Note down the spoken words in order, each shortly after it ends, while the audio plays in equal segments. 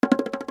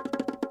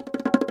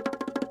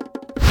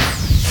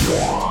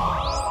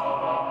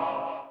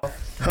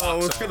Oh,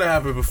 what's gonna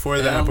happen before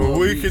that? I'm But gonna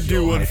we beat could you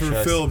do on one my for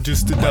chest. film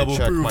just to double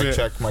prove Mic it.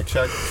 check, mic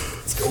check.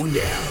 It's going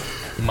down.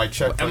 Mic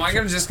check. Am mic I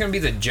check. just gonna be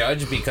the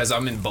judge because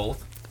I'm in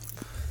both?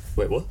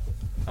 Wait, what?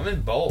 I'm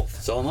in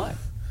both. So am I.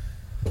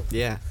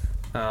 Yeah.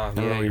 Oh, I don't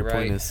know yeah, what you're your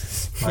point right.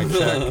 is. Mic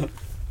check.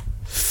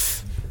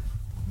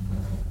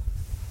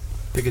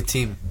 Pick a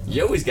team.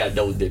 You always got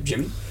double dip,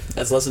 Jimmy.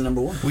 That's lesson number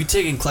 1. We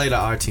taking Clay to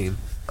our team.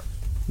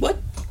 What?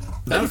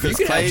 No, You because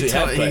can Clay, actually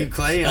have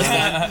Clay.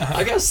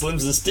 I got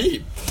Slims and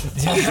Steve.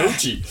 I'm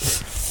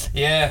Gucci.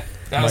 Yeah.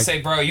 I was Mike-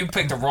 say, bro, you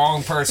picked the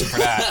wrong person for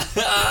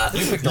that.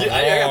 You picked the wrong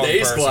I got the A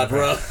person squad, for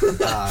bro.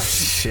 that. Ah,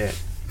 shit.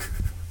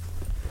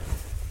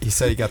 He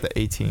said he got the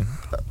 18.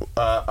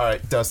 All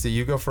right, Dusty,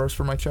 you go first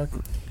for mic check.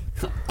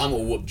 I'm gonna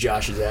whoop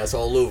Josh's ass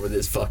all over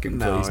this fucking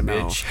place,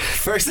 bitch.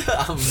 First,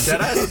 I'm dead.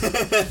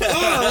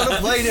 I want to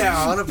play now.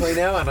 I want to play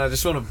now, and I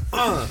just want to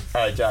All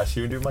right, Josh,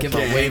 you do mic get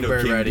check. my wing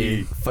bird King ready.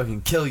 D.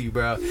 Fucking kill you,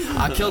 bro.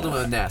 I killed him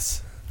with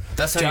Ness.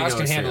 That's how Josh you know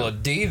can it's handle real. a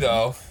D,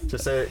 though.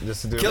 Just say it,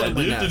 just to do Kill it. him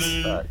with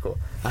Ness. All right, cool.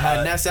 I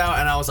had Ness out,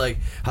 and I was like,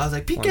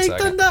 PK One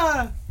second.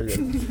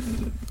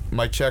 Thunder.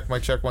 Mic check,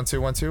 1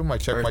 2 1 2.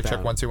 Mic check, mic check,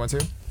 Earthbound. 1 2 1 2.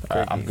 All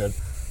right, I'm good.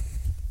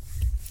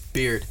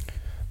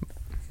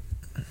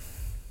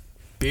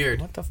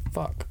 Beard. What the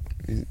fuck?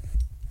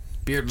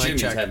 Beard mic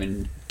Jimmy's check.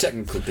 having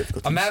technical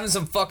difficulties. I'm having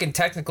some fucking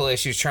technical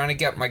issues trying to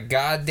get my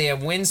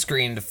goddamn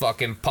windscreen to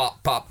fucking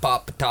pop,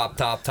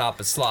 top,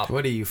 and slop.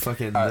 What are you,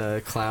 fucking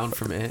the clown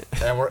from It?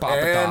 And we're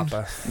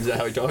Papa. Is that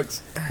how he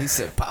talks? He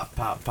said pop,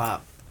 pop,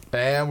 pop.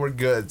 and we're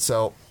good.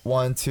 So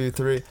 1 2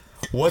 3.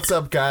 What's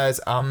up, guys?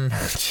 I'm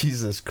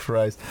Jesus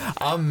Christ.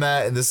 I'm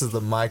Matt, and this is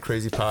the My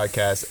Crazy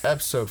Podcast,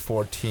 episode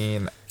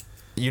 14.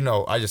 You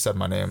know, I just said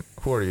my name.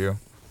 Who are you?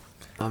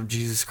 I'm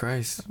Jesus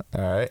Christ.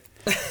 All right.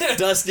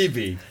 Dusty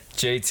B.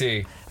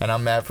 JT. And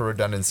I'm Matt for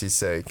redundancy's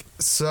sake.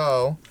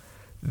 So,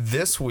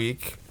 this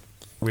week,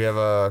 we have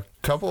a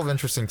couple of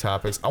interesting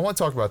topics. I want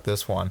to talk about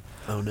this one.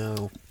 Oh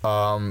no.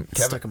 Kevin,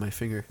 Stuck in my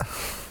finger.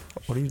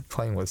 what are you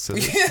playing with,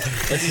 scissors?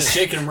 As he's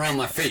shaking him around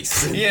my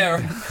face. Yeah.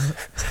 Here,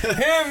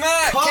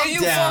 Matt, Calm can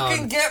you down.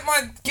 fucking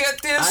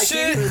get this I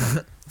shit?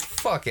 can't,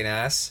 Fucking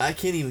ass. I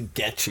can't even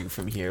get you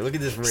from here. Look at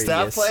this radius.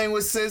 Stop playing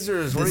with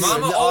scissors. What are This you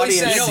Mama the always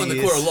audience You know, in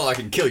the court of sees. law, I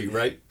can kill you,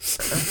 right?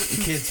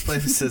 Kids play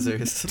with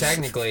scissors.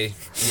 Technically,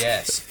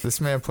 yes. This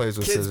man plays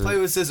with Kids scissors. play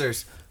with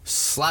scissors.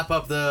 Slap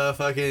up the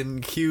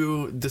fucking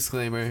Q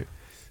disclaimer.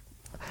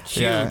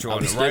 Yeah. Huge I'll one.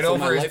 be Right scared for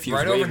my over, life. He was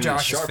right over waving a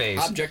Josh's sharp face.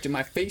 object in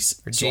my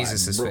face. Or so I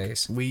Jesus' broke it.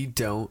 face. We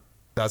don't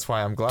That's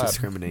why I'm glad.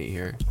 discriminate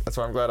here. That's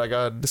why I'm glad I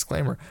got a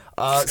disclaimer.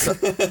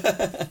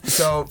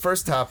 So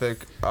first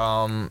topic,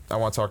 I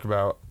want to talk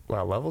about.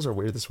 Wow, levels are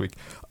weird this week.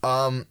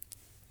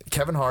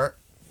 Kevin Hart.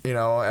 You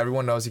know,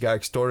 everyone knows he got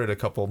extorted a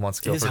couple of months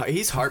ago.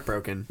 He's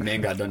heartbroken.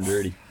 Man got done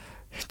dirty.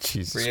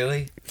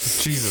 Really?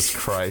 Jesus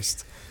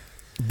Christ.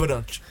 But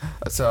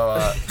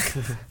so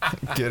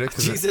get it?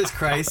 'Cause Jesus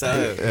Christ.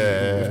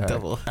 yeah.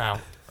 Double. Ow.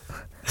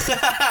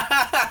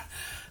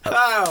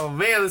 Oh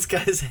man, this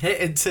guy's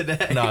hitting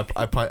today. No,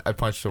 I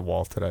punched a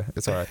wall today.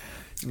 It's all right.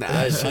 Nah.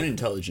 That is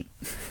unintelligent.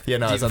 Yeah,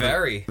 no, it's not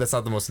Very. that's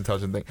not the most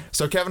intelligent thing.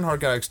 So Kevin Hart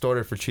got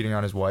extorted for cheating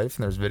on his wife,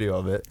 and there's video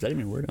of it. Is that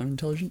even a word?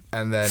 Unintelligent?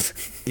 And then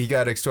he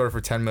got extorted for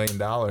 $10 million.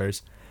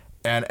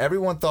 And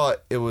everyone thought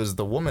it was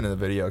the woman in the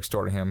video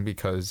extorting him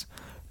because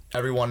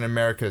everyone in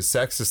America is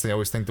sexist. They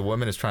always think the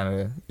woman is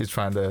trying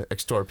to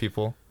extort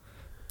people.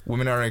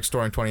 Women aren't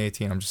extorting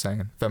 2018. I'm just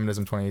saying.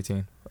 Feminism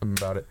 2018. I'm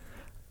about it.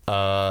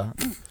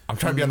 I'm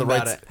trying to be on the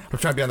right. About it. I'm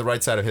trying to be on the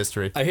right side of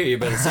history. I hear you,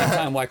 but at the same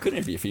time, why couldn't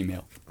it be a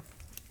female?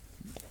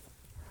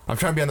 I'm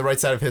trying to be on the right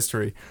side of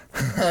history.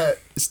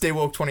 Stay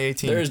woke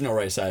 2018. There is no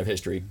right side of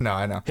history. No,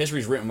 I know.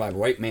 History's written by a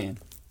white man.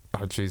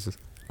 Oh Jesus.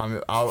 I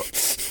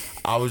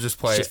was just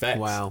playing. Shit facts.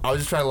 Wow. I was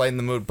just trying to lighten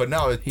the mood, but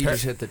no, He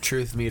just hit the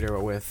truth meter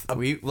with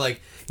you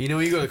know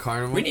when you go to the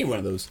carnival We need one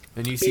of those.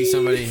 and you see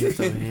somebody hit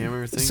the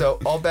hammer thing. So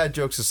all bad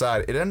jokes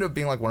aside, it ended up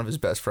being like one of his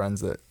best friends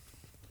that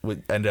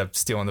would end up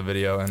stealing the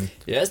video and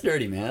Yeah, that's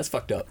dirty, man. That's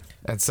fucked up.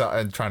 and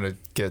trying to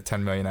get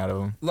 $10 million out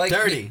of him. Like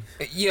Dirty.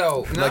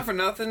 Yo, not Like- for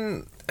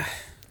nothing.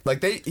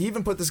 Like he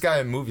even put this guy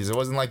in movies. It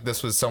wasn't like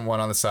this was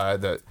someone on the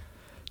side that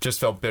just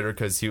felt bitter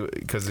because he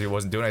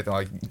wasn't doing anything.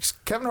 Like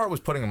Kevin Hart was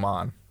putting him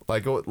on.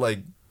 Like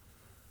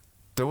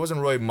there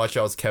wasn't really much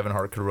else Kevin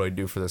Hart could really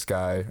do for this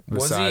guy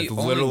Was he besides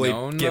only literally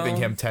known, giving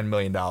though? him $10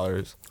 million.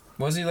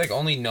 Was he like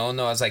only known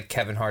though as like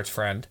Kevin Hart's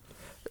friend?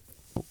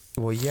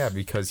 Well, yeah,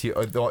 because he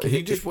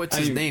just what's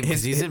his name?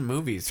 'Cause he's in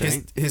movies,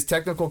 right? His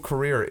technical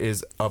career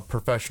is a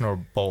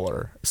professional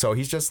bowler. So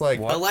he's just like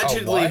What?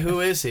 Allegedly, what?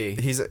 who is he?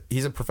 he's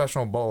a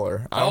professional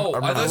bowler. Oh, I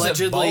remember- thought-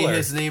 Allegedly, bowler.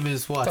 his name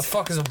is what? What the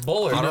fuck is a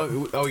bowler? we gotta A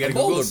Google.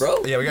 bowler,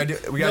 bro. Yeah, we gotta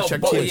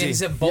check yeah, TMZ. he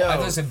said I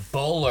thought he said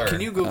bowler. Can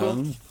you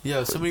Google?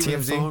 Yo, somebody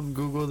with a TMZ? phone,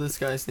 Google this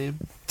guy's name.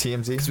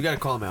 TMZ. Because we gotta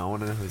call him out. I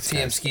want to know who this guy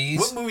is. TM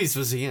What skis? movies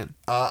was he in?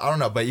 I don't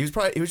know, but he was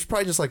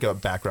probably just like a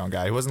background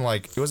guy. He wasn't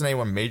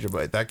anyone major,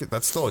 but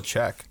that's still a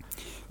check.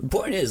 The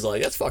point is,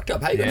 like, that's fucked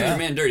up. How you gonna do Yeah. your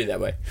man dirty that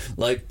way?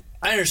 Like,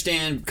 I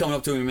understand coming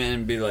up to a man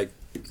and be like,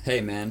 hey,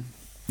 man,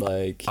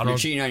 like, I you're don't-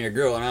 cheating on your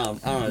girl, and I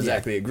don't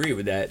exactly agree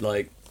with that.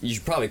 Like, you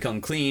should probably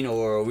come clean,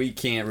 or we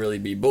can't really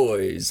be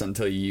boys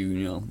until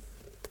you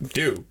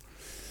do.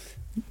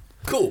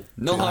 Cool,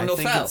 no harm, no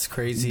foul. I think it's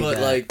crazy, but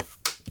that- like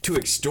to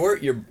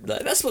extort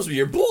that's supposed to be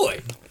your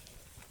boy.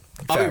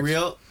 I'll be Facts.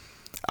 real.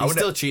 I He would-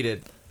 still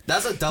cheated.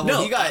 That's a double.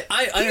 No, he got.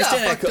 I he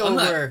understand got that. fucked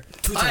over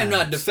two I am not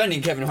times.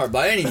 defending Kevin Hart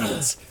by any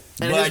means.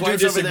 And But his I do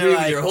wife's over there disagree with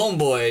like- your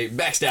homeboy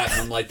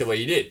backstabbing him like the way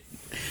you did.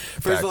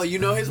 First of all, you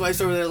know his wife's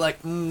over there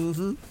like,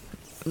 No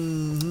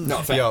Yo,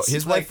 offense.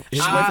 his wife is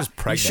You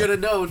pregnant. should have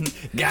known.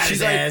 Got She's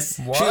his like, ass.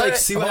 She's like,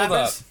 see what Hold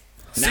happens.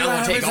 See Now what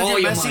we'll take happens when all you're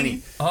your messy?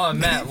 money. Oh,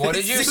 Matt, what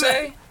did you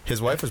say?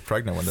 His wife was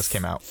pregnant when this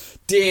came out.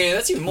 Damn,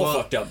 that's even more Well,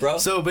 fucked up, bro.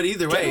 So, but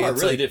either way, Kevin Hart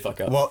it's really like, did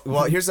fuck up.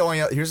 Well, here's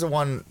the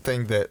one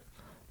thing that.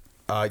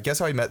 Guess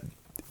how he met.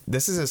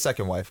 This is his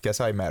second wife. Guess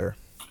how he met her.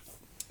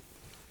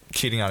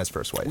 Cheating on his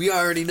first wife. we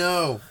already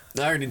know.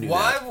 I already knew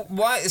that.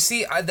 Why?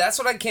 See, that's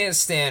what I can't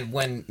stand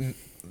when,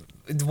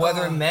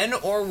 whether men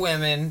or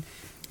women,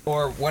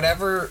 or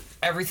whatever,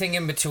 everything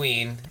in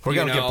between. We're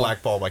gonna you know, get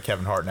blackballed by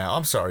Kevin Hart now.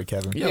 I'm sorry,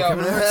 Kevin. Yeah, Yo,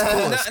 Kevin Hart's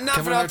coolest. not for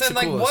Kevin Hart's nothing. the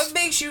Like, coolest. what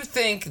makes you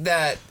think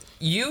that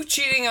you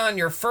cheating on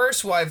your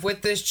first wife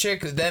with this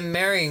chick, then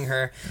marrying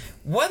her?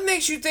 What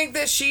makes you think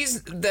that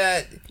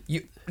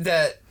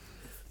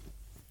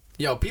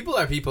Yo, people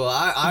are people.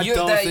 I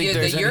don't think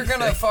there's you're anything.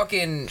 gonna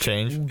fucking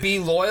Change. be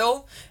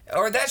loyal,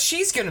 or that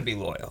she's gonna be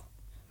loyal?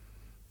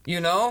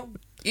 You know,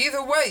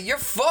 either way, you're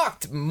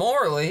fucked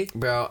morally.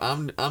 Bro,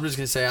 I'm just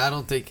gonna say I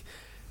don't think.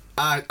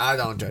 I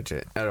don't judge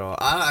it at all.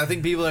 I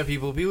think people are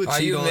people. People cheat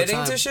Are you all the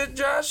admitting time. to shit,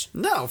 Josh?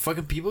 No,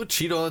 fucking people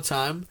cheat all the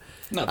time.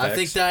 Not I facts.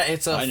 think that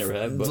it's a I never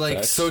have, but like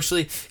facts.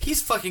 socially.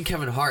 He's fucking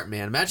Kevin Hart,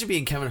 man. Imagine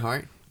being Kevin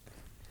Hart.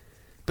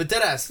 But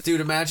deadass,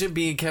 dude. Imagine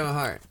being Kevin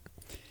Hart.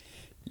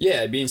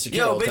 Yeah, being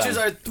insecure all Yo, the bitches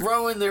time. are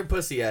throwing their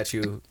pussy at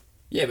you.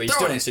 Yeah, but he's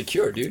throwing still it.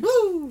 insecure, dude.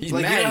 Woo! He's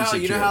like, mad you know how,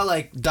 insecure. you know how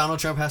like Donald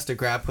Trump has to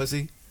grab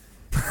pussy.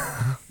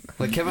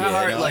 Like Kevin Yeah,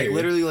 Hart, no, I like hear you.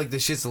 literally, like the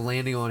shit's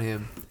landing on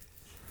him,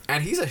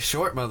 and he's a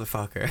short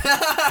motherfucker.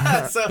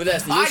 So But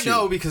that's the I issue.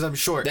 know because I'm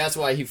short. That's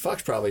why he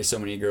fucks probably so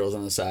many girls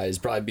on the side. Is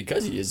probably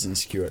because he is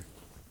insecure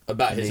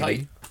about his Maybe.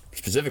 height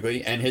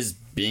specifically and his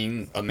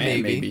being a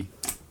man. Maybe. Maybe.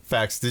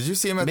 Facts. Did you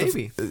see him at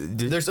Maybe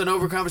the? there's an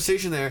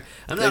overconversation there.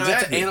 I'm not about to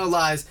Exactly.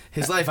 analyze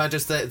his life.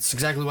 That's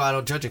exactly why I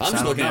don't judge it. 'cause I'm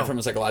just I don't looking at know. it from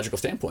a psychological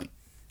standpoint.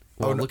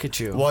 Well, look at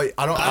you. Well,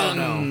 I I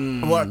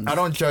don't know. What I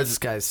don't judge. This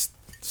guy's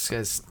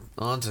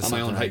onto I'm something.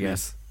 my own I hype man.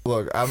 guess.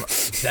 Look,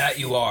 That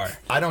you are.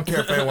 I don't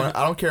care if anyone.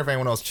 I don't care if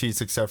anyone else cheats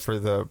except for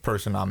the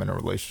person I'm in a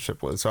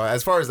relationship with. So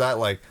as far as that,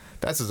 like,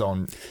 that's his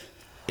own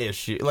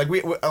issue. Like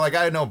like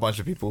I know a bunch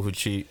of people who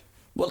cheat.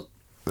 Well,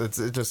 It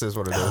just is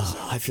what it is.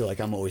 I feel like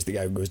I'm always the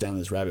guy who goes down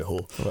this rabbit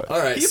hole. What? All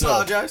right, He so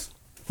apologized.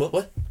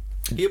 what?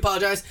 He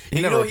apologized. He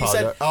You never know what he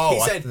said? apologized. Oh,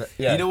 he I- said,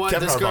 yeah. you know what?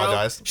 Kevin This Hart girl,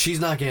 apologized. she's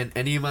not getting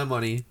any of my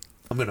money.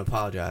 I'm going to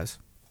apologize.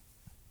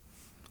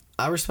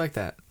 I respect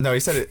that. No, he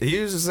said it. He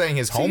was just saying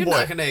his So you're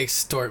not homeboy. going to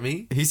extort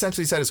me. He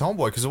essentially said his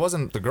homeboy because it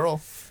wasn't the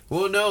girl.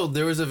 Well, no,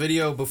 there was a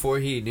video before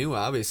he knew,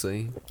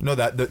 obviously. No,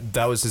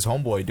 that was his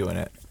homeboy doing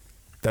it.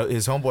 That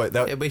his homeboy.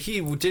 That Yeah, but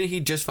didn't he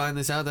just find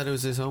this out that it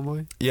was his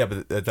homeboy? yeah,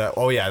 but at that.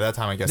 Oh yeah, at that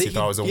time I guess he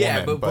thought it was a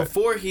yeah, woman. but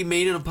before he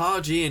made an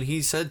apology and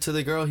he said to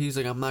the girl, he's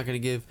like, I'm not going to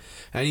give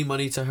any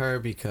money to her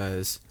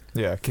because...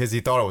 yeah, because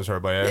he thought it was her,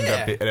 but it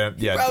ended up.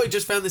 He Yeah, probably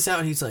just found this out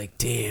and he's like,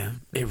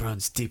 damn, it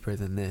runs deeper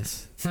than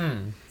this.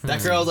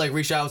 That girl like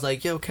reached out, was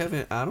like, yo,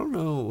 Kevin, I don't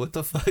know what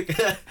the fuck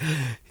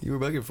you were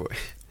bugging for.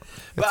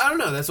 But I don't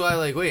know. That's why,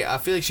 like, wait, I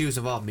feel like she was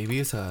involved. Maybe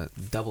it's a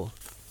double.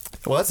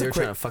 well, that's They the were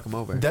trying to fuck him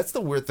over. That's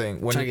the weird thing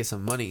when trying to get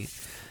some money.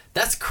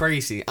 That's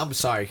crazy. I'm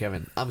sorry,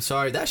 Kevin. I'm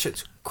sorry. That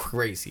shit's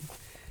crazy.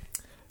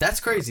 That's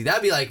crazy.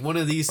 That'd be like one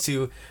of these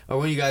two or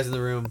one of you guys in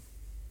the room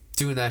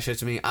doing that shit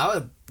to me.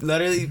 I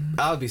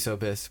would be so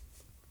pissed.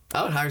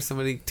 I would hire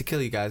somebody to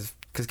kill you guys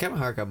because Kevin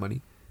Hart got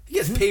money. He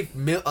gets paid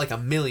like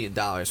 $1 million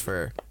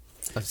for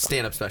a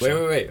stand-up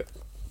special. Wait.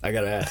 I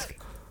gotta ask.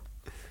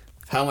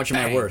 How much am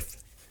I Bang. worth?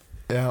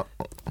 yeah.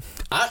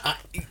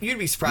 You'd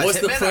be surprised. What's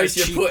the Hitmen are price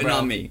you're cheap, putting bro.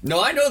 on me?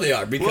 No, I know they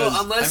are because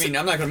Well, unless- I mean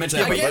I'm not gonna mention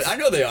I that, guess- but I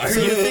know they are. So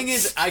the thing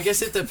is, I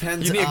guess it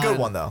depends. You need a good on-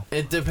 one, though.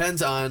 It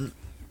depends on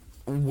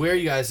where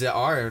you guys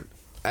are,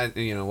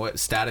 and what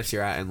status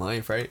you're at in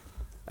life, right?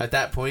 At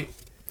that point,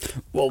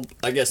 Well,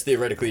 I guess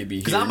theoretically it'd be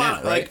because here I'm now,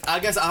 on, right? like, I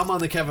guess I'm on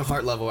the Kevin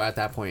Hart level at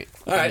that point.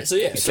 All right, so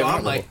yeah, so Kevin I'm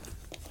Hart like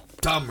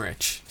dumb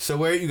rich. So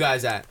where are you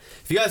guys at?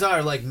 If you guys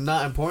are like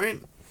not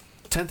important,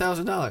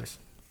 $10,000.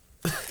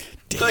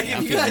 Like if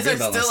I'm you feeling guys good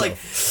are about still like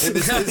in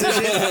this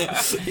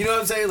position, you know what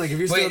I'm saying? Like if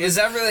you're still Wait, is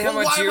that really how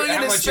Well, much why am you're I gonna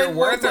how much spend you're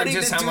more worth, or money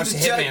just to how do much the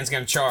the check? hitman's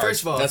gonna charge?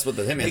 First of all, That's what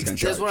the hitman's gonna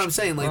That's what charge. I'm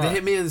saying. Like the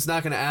hitman's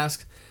not going to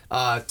ask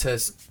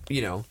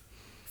to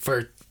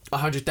for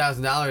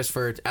 $100,000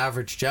 for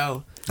average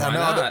Joe. I Why know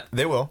not?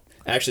 they will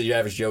Actually, your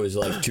average Joe is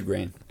like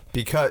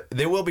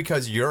 $2,000.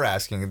 because you're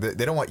asking.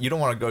 They don't want you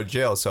don't want to go to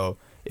jail. So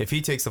if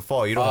he takes the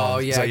fall, you don't. Oh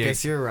want yeah, so I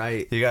guess you're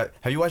right. You got.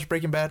 Have you watched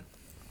Breaking Bad?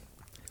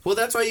 Well,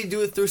 that's why you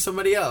do it through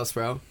somebody else,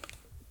 bro.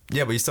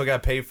 Yeah, but you still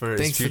got to pay for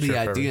his Thanks for future. the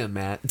idea,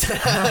 Matt. It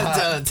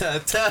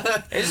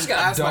just got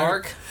That's my-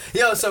 dark.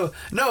 Yo, so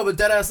no, but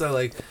deadass though,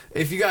 like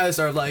if you guys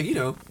are like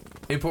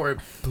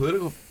important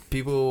political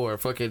people or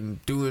fucking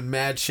doing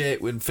mad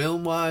shit when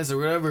film wise or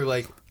whatever,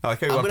 like I like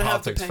how you I'm went gonna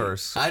have to politics pay.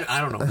 first.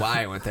 I don't know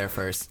why I went there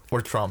first.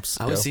 Or Trump's.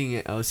 I was seeing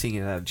it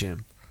at a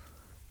gym.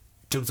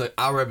 Jim's like,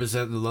 I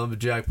represent the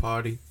lumberjack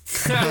party.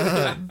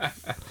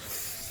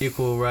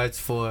 Equal rights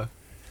for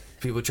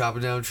people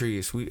chopping down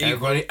trees.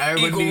 Everybody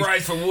equal needs,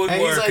 rights for and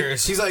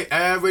woodworkers. He's like,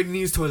 everybody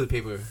needs toilet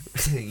paper.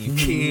 You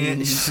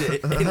can't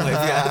shit in my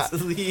grass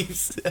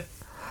leaves.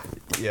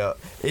 Yeah,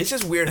 it's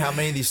just weird how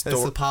many of these That's the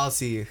stories.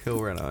 policy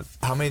he'll run on.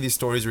 How many of these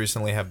stories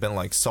recently have been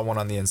like someone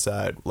on the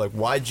inside, like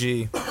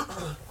YG.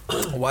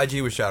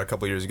 YG was shot a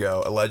couple years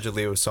ago.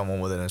 Allegedly, it was someone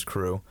within his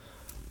crew.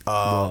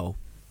 Whoa.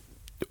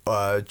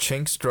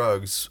 Chinks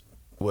Drugs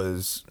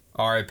was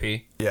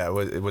R.I.P. yeah,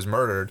 it was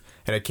murdered,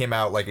 and it came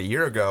out like a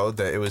year ago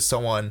that it was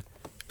someone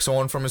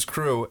from his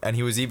crew, and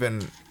he was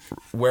even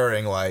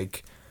wearing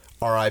like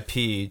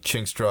R.I.P.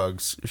 Chinks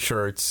Drugs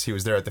shirts. He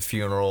was there at the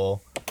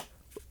funeral.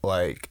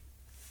 Like,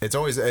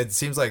 it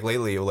seems like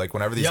lately, like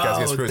whenever these guys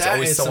get screwed, it's that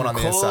always is someone on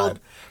some the inside.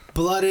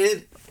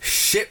 blooded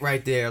shit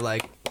right there.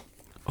 Like,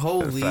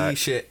 holy Fact.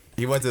 shit.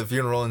 He went to the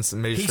funeral and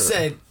made He sure.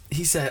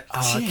 said,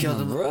 oh, I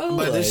killed him. bro,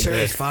 But this like-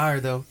 shirt is fire,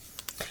 though.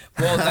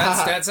 Well,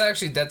 that's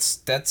actually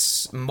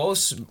that's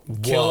most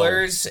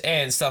killers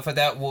and stuff like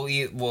that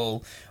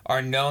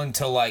are known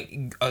to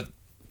like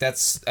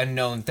that's a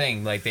known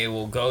thing. Like they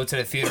will go to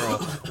the funeral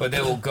or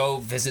they will go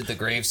visit the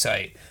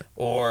gravesite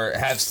or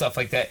have stuff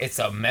like that. It's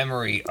a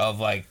memory of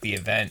like the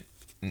event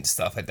and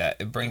stuff like that.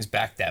 It brings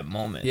back that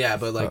moment. Yeah,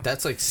 but like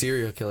that's like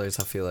serial killers,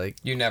 I feel like.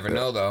 You never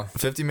know though.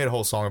 50 made a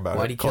whole song about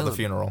Why'd he it called kill The him?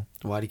 Funeral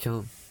Why'd he kill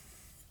him?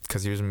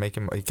 because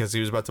he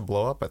was about to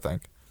blow up. I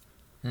think.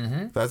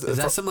 Mm-hmm. That's Is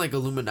that some like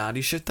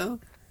Illuminati shit, though?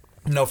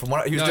 no? From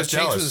what he was No, just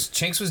jealous.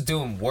 Chinks was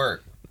doing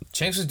work.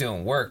 Chinks was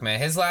doing work, man.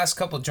 His last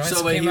couple joints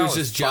So came he out was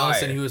just jealous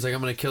fire. and he was like, I'm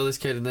going to kill this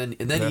kid. And then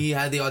Yeah. he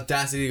had the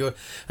audacity to go.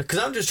 Because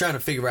I'm just trying to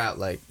figure out,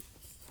 like,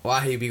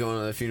 why he'd be going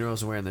to the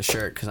funerals and wearing the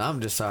shirt. Because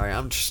I'm just sorry.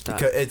 I'm just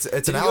not. It's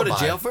Did an he go alibi. to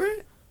jail for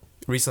it?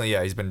 Recently,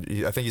 yeah, I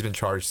think he's been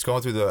charged.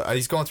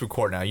 He's going through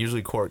court now.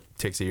 Usually court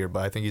takes a year,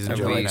 but I think he's in A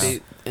jail right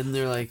week. now. And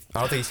they're like,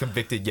 I don't think he's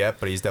convicted yet,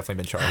 but he's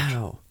definitely been charged.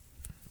 wow.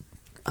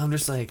 I'm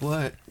just like,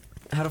 what?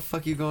 How the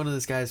fuck you going to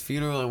this guy's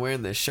funeral and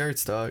wearing this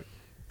shirts, dog?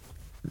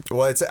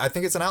 Well, I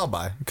think it's an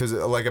alibi because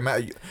like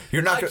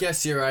you're not. I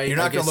guess you're right. You're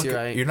not gonna look. You're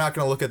right. You're not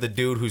gonna look at the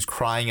dude who's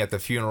crying at the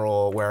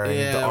funeral wearing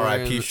Yeah, the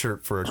wearing RIP the-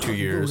 shirt for 2 Oh,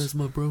 years. that's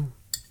my bro.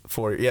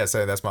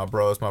 Saying that's my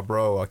bro. It's my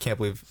bro. I can't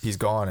believe he's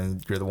gone,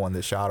 and you're the one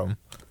that shot him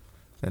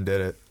and did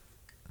it.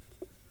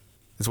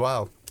 It's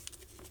wild.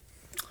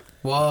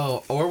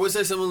 Whoa. Or was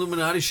there some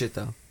Illuminati shit,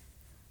 though?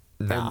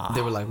 Nah.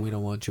 They were like, we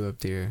don't want you up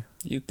there.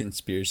 You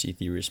conspiracy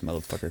theorist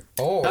motherfucker.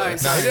 Oh, All right, No,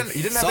 sorry.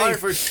 he didn't have Sorry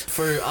any-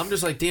 for. I'm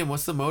just like, damn.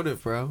 What's the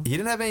motive, bro? He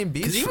didn't have any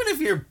beef. Because even if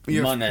you're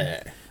Money.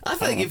 I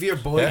think if your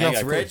boy Yeah, gets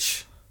yeah, cool.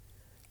 rich,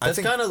 I that's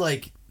think- kind of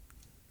like,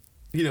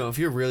 you know, if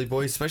you're really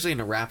boys, especially in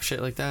a rap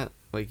shit like that,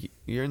 like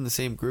you're in the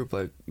same group,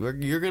 like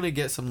you're gonna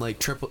get some like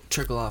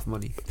trickle off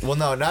money. Well,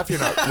 no, not if you're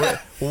not.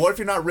 Well, what if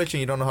you're not rich and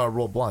you don't know how to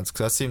roll blunts?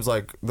 Because that seems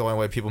like the only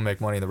way people make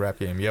money in the rap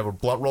game. You have a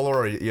blunt roller,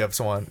 or you have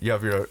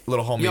your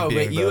little homie Yo,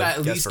 being but you the at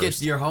guest least first.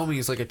 get your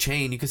homies like a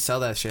chain. You could sell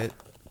that shit.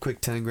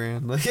 Quick 10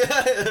 grand. Like,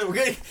 we're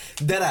getting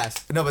dead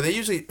ass. No, but they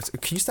usually.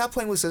 Can you stop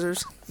playing with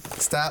scissors?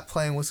 Stop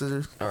playing with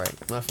scissors. All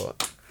right, my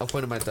fault. I'll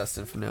point at my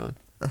Dustin from now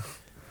on.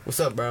 What's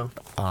up, bro?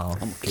 Oh,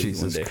 I'm kidding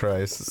Jesus one day.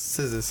 Christ!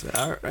 Scissors.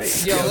 All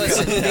right. Yo,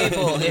 listen,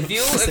 people. If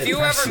you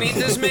ever meet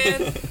this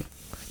man,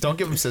 Don't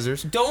give him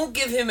scissors. don't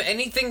give him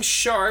anything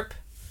sharp,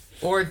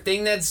 or a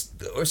thing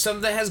or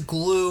something that has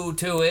glue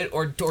to it,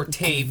 or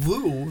tape.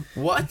 Glue?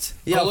 What?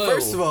 Yeah, Glue.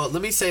 first of all,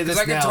 let me say this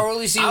 'Cause I can now.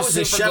 totally see you I was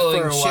a super chef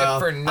gluing for a shit while.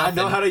 for I know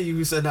nothing. how to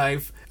use a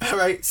knife. All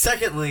right.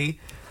 Secondly,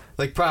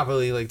 like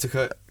properly, like to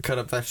cut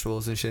up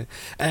vegetables and shit.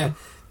 And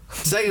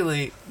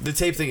secondly, the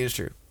tape thing is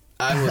true.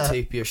 I will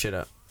tape your shit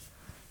up.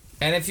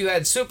 And if you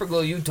had super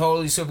glue, you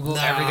totally super glue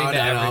everything to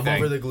I'm everything.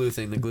 over the glue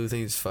thing. The glue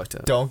thing is fucked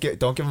up. Don't give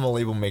him a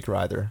label maker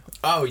either.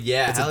 Oh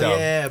yeah, It's a hell dub.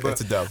 yeah, bro.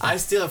 It's a dub. I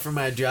steal it from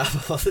my job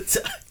all the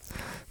time.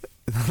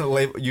 The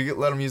label,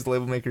 let him use the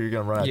label maker. You're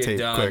gonna run out of You're tape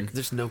done. quick.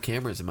 There's no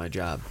cameras in my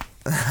job,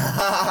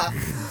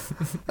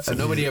 so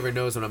nobody ever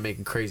knows when I'm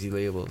making crazy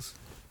labels.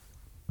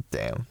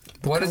 Damn.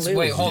 What kind is? of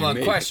Wait, labels hold do you on.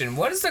 make? Question: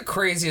 what is the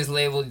craziest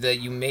label that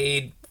you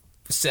made,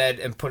 said,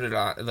 and put it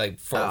on? Like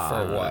for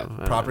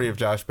what? Property of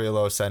Josh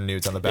Balo. Send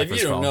nudes on the back If of you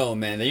his don't phone. know,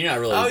 man, then you're not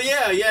really. Oh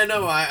yeah,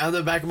 no. On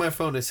the back of my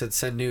phone it said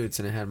send nudes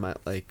and it had my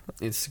like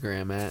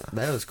Instagram at.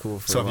 That was cool.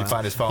 For So a if you while.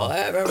 find his Oh, phone,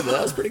 I remember that.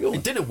 That was pretty cool.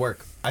 It didn't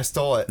work. I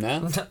stole it.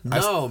 No,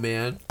 No,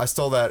 man, I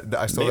stole that.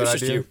 I stole Maybe that it's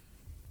just idea.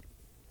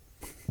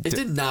 you. it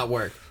did not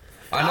work.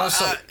 I know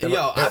some.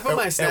 I put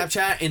my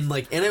Snapchat in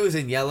like, and it was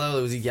in yellow.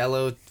 It was a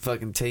yellow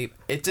fucking tape.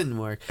 It didn't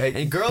work. Hey.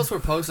 And girls were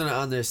posting it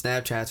on their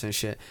Snapchats and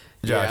shit.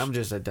 Josh. Yeah, I'm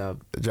just a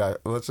dub. Josh,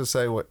 let's just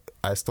say what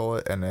I stole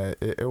it and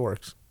it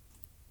works.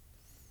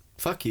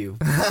 Fuck you.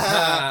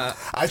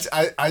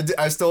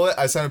 I stole it.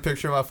 I sent a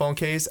picture of my phone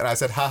case, and I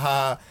said, "Ha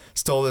ha!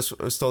 Stole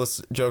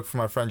this joke from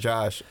my friend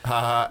Josh." Ha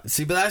ha!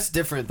 See, but that's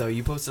different though.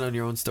 You posted on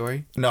your own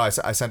story. No, I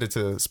sent it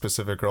to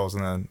specific girls,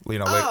 and then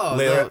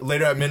Oh,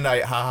 later at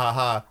midnight, ha ha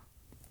ha.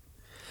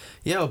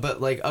 Yeah, but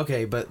like,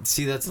 okay, but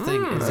see, that's the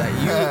thing is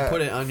that you would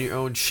put it on your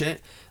own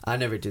shit. I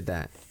never did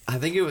that. I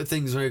think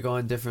things would have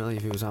gone differently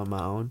if it was on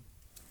my own.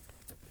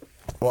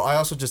 Well, I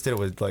also just did it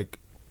with like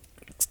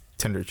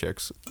Tinder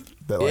chicks.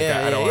 That like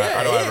Yeah, I don't yeah,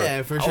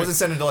 ever. for I sure. wasn't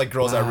sending to like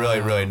girls I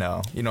really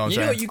know. You know what I'm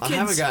saying? You I can.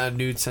 haven't got a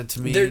nude sent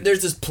to me.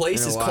 There's this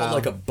place. in a It's called while.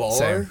 like a bar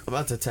Same. I'm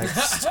about to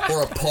text.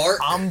 or a park.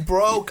 I'm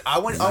broke. I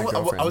went. I My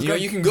girlfriend. was You know,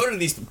 gonna, you can go to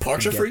these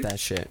parks are Get free, that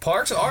shit.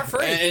 Parks are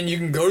free. and you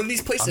can go to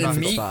these places I'm not and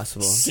meet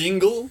responsible.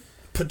 single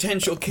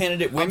potential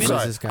candidate women,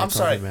 sorry. this guy I'm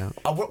sorry. talking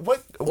about?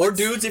 What or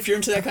dudes if you're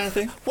into that kind of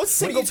thing. what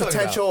single you talking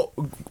potential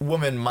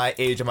woman my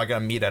age am I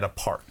gonna meet at a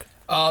park?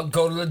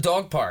 Go to the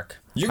dog park.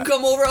 You can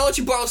come over. I'll let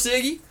you borrow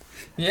Siggy.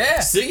 Yeah.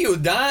 Siggy will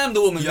dime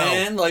the woman, Yo,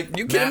 man. Like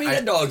you kidding me? Matt,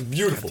 That dog's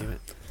beautiful. Damn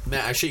it.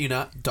 Man, I shit you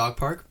not. Dog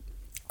park,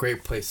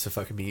 great place to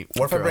fucking meet.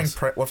 What girls.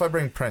 if I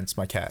bring Prince,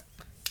 my cat?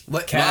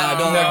 What? Nah,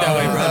 don't work that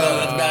way, bro.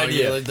 That's a bad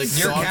idea. Yeah, the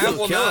Your dogs cat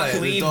will kill not it.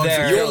 The leave dogs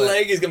there. will Your kill it.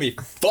 leg is gonna be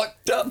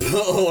fucked up,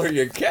 or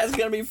your cat's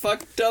gonna be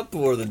fucked up,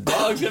 or the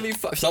dog's gonna be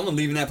fucked. Someone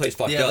leaving that place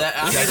fucked Yeah, up. that,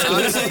 I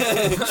mean,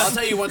 honestly, I'll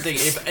tell you one thing.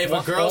 If a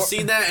What- girl or-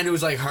 seen that and it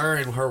was like her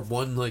and her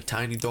one like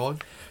tiny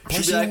dog, she'd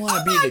Plus, be you like,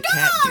 wanna "Oh be my the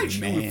cat God!" dude,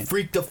 She man. would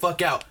freak the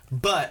fuck out.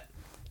 But,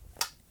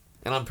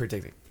 and I'm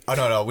predicting. Oh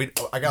no,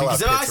 I got a lot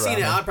Because of if I pictures seen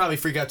it, around I'd probably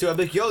freak out too. I'd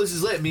be like, yo, this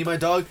is lit. Me and my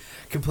dog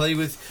can play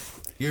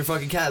with your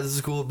fucking cat. This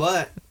is cool.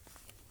 But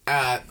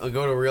I'll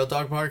go to a real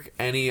dog park,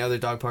 any other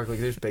dog park, like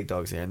there's big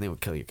dogs there, and they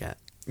would kill your cat.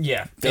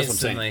 Yeah. That's what I'm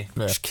saying. instantly.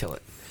 Yeah. Just kill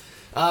it.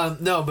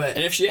 No, but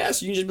And if she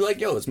asks, you can just be like,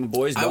 "Yo, it's my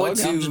boy's I dog.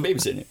 went I'm to- just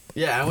babysitting it."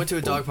 yeah, I went to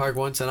a dog park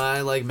once, and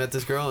I like met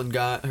this girl and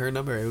got her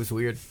number. It was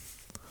weird.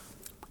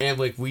 And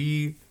like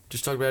we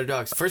just talked about our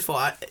dogs. First of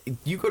all,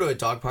 you go to a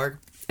dog park,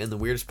 and the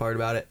weirdest part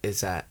about it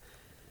is that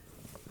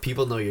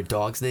people know your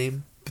dog's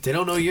name, but they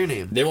don't know your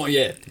name. They won't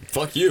yet.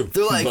 Fuck you.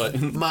 They're like,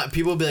 But-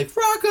 people will be like,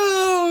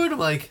 Rocco, and I'm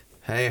like,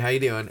 hey, how you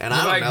doing? And I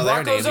I'm don't like, know their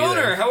Rocco's name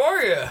owner, either. how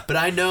are you? But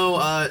I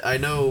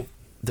know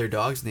their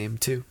dog's name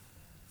too,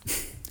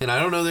 and I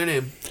don't know their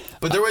name.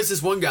 But there was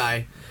this one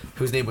guy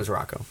whose name was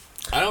Rocco.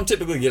 I don't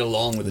typically get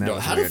along with the That dog.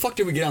 was How the weird. fuck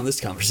did we get on this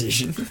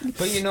conversation?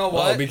 But you know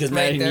what? Oh, because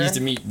Right Maddie there. needs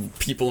to meet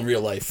people in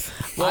real life.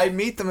 I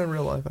meet them in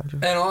real life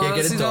actually. And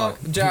honestly, a dog.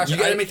 though, Josh, You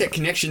gotta I- make that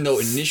connection though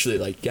initially.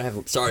 Like, you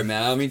have, sorry,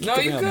 man. I mean, No,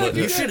 you good, But,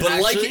 you should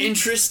but like actually-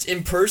 interest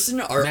in person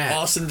are Matt.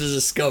 awesome to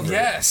discover.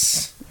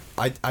 yes.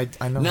 I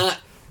know. Not.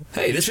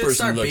 Hey, this should person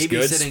start looks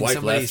good. babysitting Swipe left,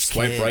 somebody's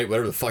swipe kid. right,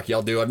 whatever the fuck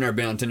y'all do. I've never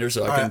been on Tinder,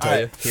 so I All couldn't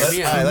right, tell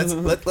you. Hear me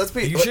out. let's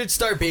be. You should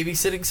start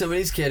babysitting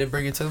somebody's kid and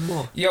bring it to the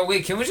mall. Yo,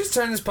 wait, can we just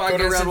turn this to podcast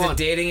round into one.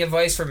 dating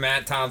advice for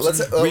Matt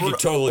Thompson? We could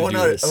totally do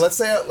this.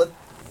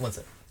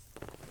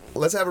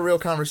 Let's have a real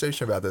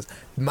conversation about this.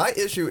 My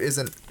issue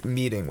isn't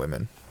meeting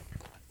women.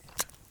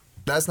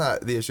 That's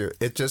not the issue.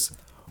 It's just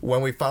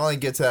when we finally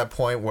get to that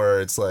point where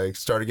it's like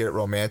start to get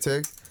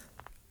romantic,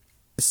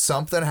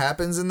 something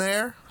happens in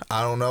there.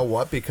 I don't know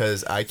what,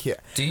 because I can't.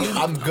 Do you-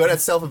 I'm good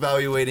at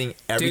self-evaluating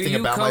everything you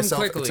about come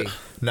myself. quickly?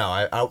 No,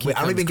 I don't even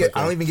comes get. I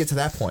quickly. don't even get to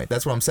that point.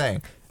 That's what I'm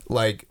saying.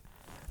 Like,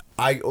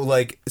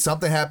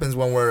 something happens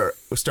when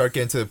we start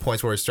getting to the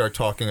points where we start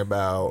talking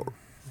about,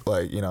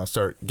 like, you know,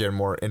 start getting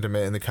more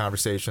intimate in the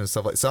conversation and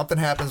stuff. Like, something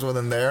happens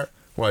within there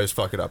where I just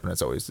fuck it up, and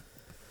it's always about.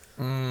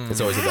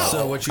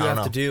 So what you I don't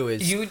have to know. do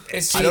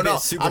is I don't know.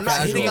 super I'm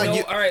not hitting casual. on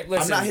you. All right,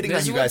 listen. I'm not hitting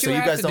this on you is what guys, so you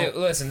have guys to don't. do.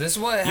 Listen, this is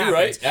what happens. You're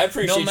right. I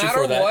appreciate you no matter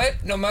for that.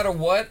 what, no matter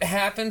what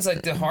happens,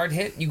 like the hard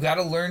hit, you got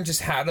to learn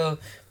just how to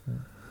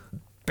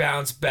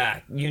bounce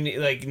back. You need,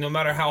 like, no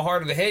matter how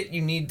hard of a hit,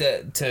 you need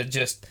to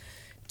just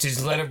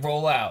let it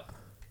roll out.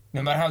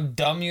 No matter how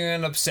dumb you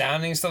end up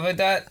sounding, stuff like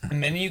that,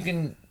 and then you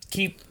can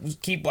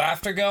keep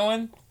laughter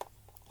going.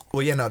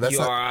 Well, yeah, no, that's You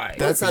not. are right.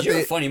 That's not You're a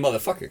the. funny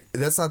motherfucker.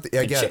 That's not the.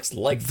 Again, chicks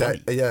like that.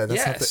 funny. Yeah,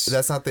 that's Yes.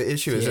 that's not the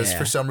issue. It's just Yeah.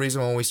 for some reason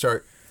when we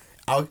start.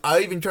 I'll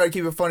even try to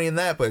keep it funny in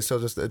that, but it still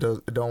just it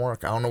don't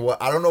work. I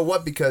don't know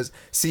what because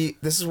see,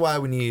 this is why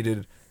we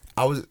needed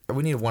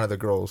one of the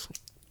girls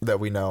that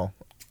we know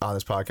on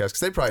this podcast because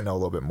they probably know a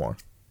little bit more.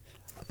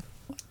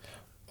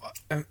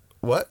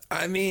 What?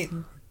 I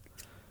mean,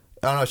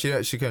 I don't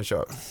know. She couldn't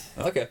show up,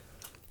 Okay.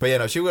 but yeah,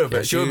 no, she would have been.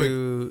 Yeah, She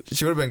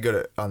would have been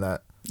good on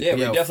that. Yeah,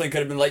 we Yo. definitely could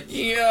have been like,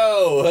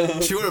 yo.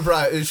 She would have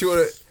probably.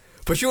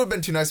 But she would have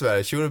been too nice about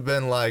it. She would have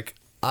been like,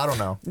 I don't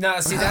know. no,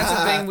 see, that's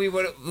the thing. We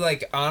would,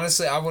 like,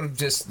 honestly, I would have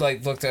just,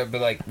 like, looked at her and be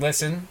like,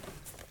 listen,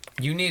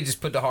 you need to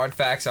just put the hard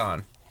facts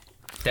on.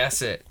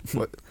 That's it.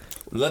 What?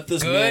 Let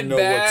this Good, man know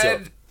bad,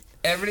 what's up.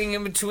 everything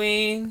in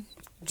between.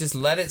 Just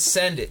let it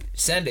send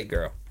it,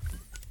 girl.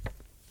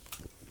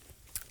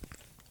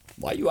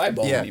 Why you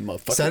eyeballing Yeah, me,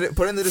 motherfucker? send it.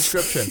 Put it in the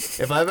description.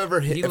 If I've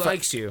ever hit, He if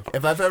likes you,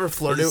 If I've ever He's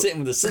flirted, sitting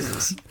with the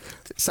scissors.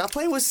 stop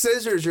playing with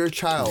scissors. You're a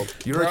child.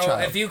 You're bro. a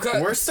child. If you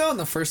cut, We're still on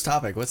the first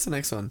topic. What's the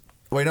next one?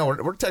 Wait, no,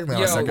 we're technically on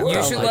Yo, a second. you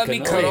Well, should I let me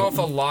couldn't cut wait. off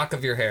a lock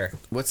of your hair.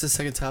 What's the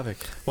second topic?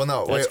 Well,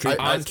 no, That's wait.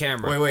 true. On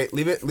camera. Wait.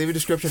 Leave a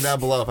description down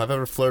below if I've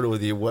ever flirted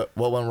with you. What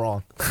went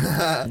wrong?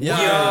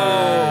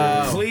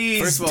 Yo,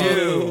 please First of all,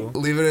 do.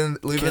 Leave it in.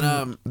 Leave Can,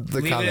 it in the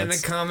Leave comments. it in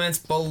the comments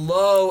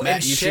below Matt,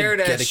 and you share should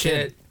that get a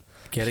shit. kid.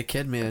 Get a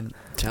kid, man.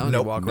 Telling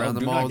Nope. you, walk No, around the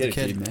do mall not with a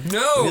get a kid. kid,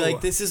 man. No. Be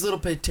like, this is little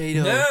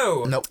potato.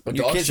 No. Nope. A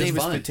Your dog's kid's just name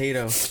is fine.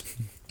 Potato.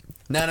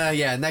 No,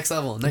 yeah, next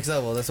level. That's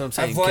what I'm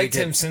saying. I've Get a liked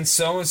kid. him since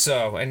so and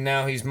so, and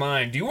now he's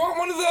mine. Do you want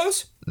one of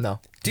those?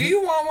 No. Do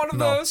you want one of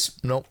No. those?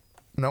 No.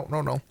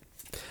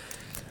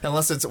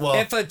 Unless it's well.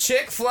 If a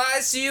chick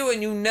flies to you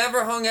and you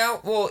never hung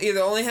out, well,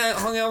 either only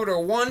hung out with her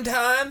one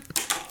time,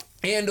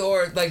 and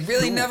or like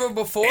really never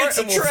before, It's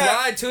a and will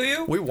trap. fly to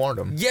you. we warned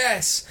him.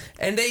 Yes,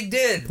 and they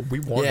did. We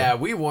warned Yeah,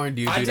 him. we warned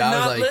you, I dude. did I was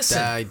not like, listen.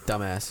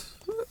 dumbass.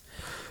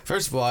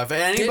 First of all, if not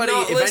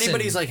anybody's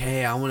listen. like,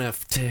 hey, I want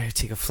to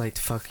take a flight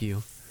to fuck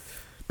you.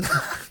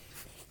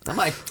 I'm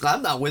like,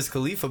 I'm not Wiz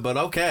Khalifa, but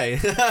okay.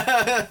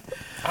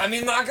 I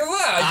mean, not gonna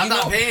lie. I'm you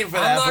not know, paying for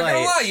I'm that not gonna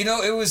flight. lie. You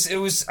know, it was.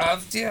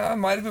 Yeah, I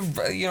might have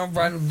been. You know,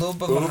 riding a little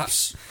bit. Of a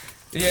Oops.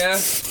 yeah,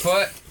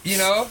 but you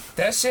know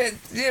that shit.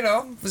 You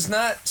know, was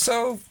not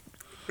so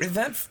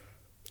eventful.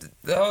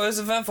 Oh, it was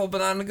eventful, but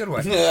not in a good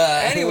way.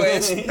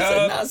 Anyways,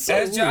 not so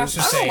as Josh was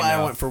I don't know saying, why I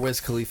though, went for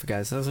Wiz Khalifa,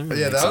 guys. That was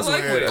really Yeah, that I was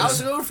like weird. Wiz. I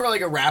was going for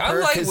like a I rapper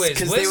like because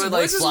Wiz. they would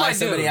like Wiz is fly my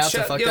somebody dude. out to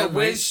Shout- fuck yo, them.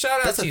 Wiz, right? shout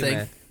out That's to the you, thing.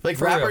 man. Like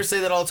For rappers real. say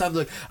that all the time.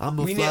 Like, I'm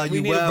gonna We fly need- we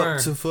you need a out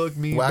burn. to fuck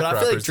me. Whack But I feel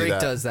like rappers do Drake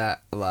that. does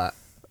that a lot.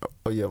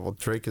 Oh yeah. Well,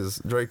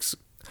 Drake's.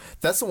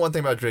 That's the one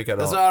thing about Drake at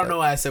That's all. why I don't know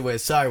why I said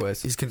Wiz. Sorry,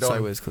 Wiz. He's condoning-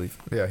 Sorry, Wiz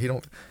Khalifa. Yeah, he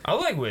don't. I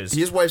like Wiz.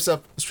 He just wipes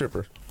up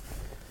stripper.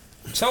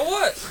 So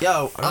what?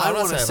 Yo, I'm I not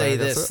want to saying say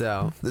that, that's this it.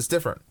 though. It's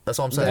different. That's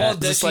all I'm saying. Well, It's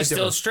does a she slight still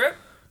difference. strip?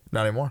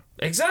 Not anymore.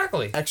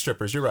 Exactly. Ex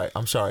strippers. You're right.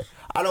 I'm sorry.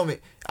 I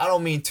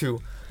don't mean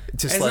to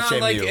It's slut not shame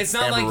like you. it's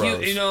not Amber like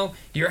Rose. you know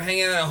you're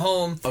hanging out at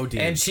home OD.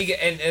 and she get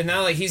and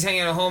now like he's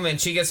hanging at home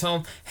and she gets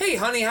home. Hey,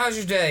 honey, how's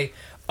your day?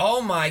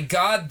 Oh my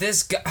God,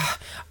 this guy!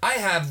 I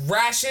have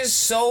rashes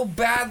so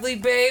badly,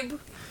 babe.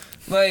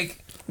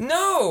 Like,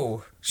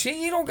 no,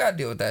 you don't gotta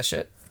deal with that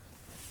shit.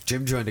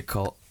 Jim joined a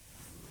cult.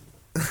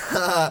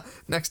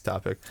 Next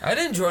topic. I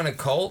didn't join a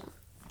cult.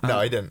 No,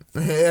 he didn't.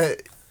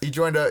 He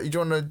joined a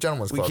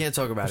gentleman's We club. can't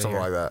talk about or it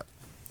something here. like that.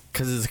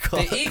 Because it's a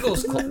cult. The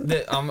Eagles.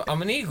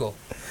 I'm an eagle.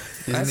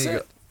 He's That's an eagle.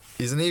 it.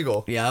 He's an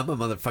eagle. Yeah, I'm a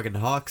motherfucking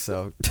hawk,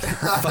 so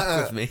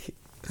fuck with me.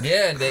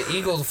 Yeah, the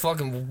Eagles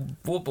fucking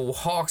whoop a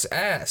hawk's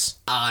ass.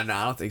 No, I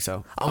don't think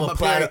so. I'm a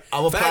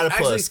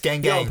platypus.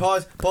 Gang, gang. Yo,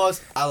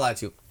 pause. I lied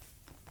to you.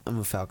 I'm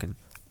a falcon.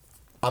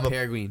 I'm a.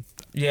 Peregrine.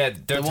 Yeah,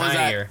 they're The ones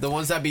tinier. that, the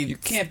ones that be. You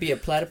can't be a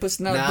platypus,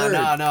 not a Nah,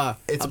 bird. nah.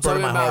 It's I'm a bird talking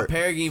in my about heart.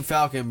 peregrine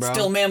falcon, bro.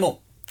 Still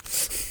mammal.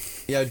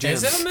 Yo, Jim.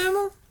 Is it a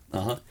mammal?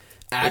 Uh-huh.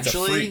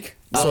 Actually, it's a freak.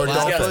 a So It's got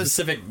a platypus.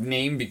 specific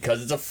name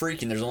because it's a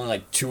freak, and there's only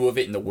like 2 of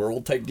it in the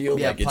world type deal.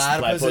 Yeah, like it's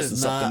platypus and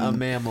is not a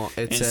mammal.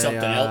 It's and a,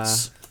 something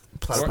else.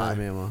 It's not a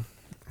mammal.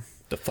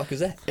 The fuck is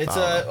that? It's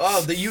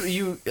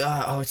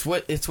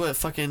it's what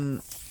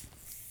fucking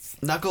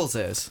Knuckles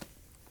is.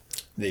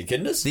 The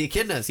echidnas? The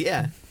echidnas,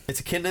 yeah.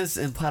 It's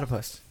echidnas and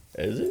platypus.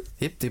 Is it?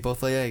 Yep, they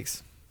both lay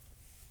eggs.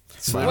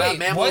 So Wow. they're not Wait,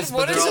 mammals, what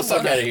but they're is also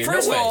fuck outta here.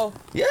 First No of way. all,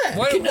 yeah.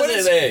 what Echidnas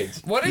is lay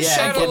eggs. what does Yeah,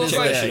 Shadow echidnas look lay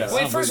like? eggs.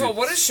 Wait, I'll first of all,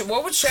 believe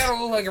what would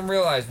Shadow look like in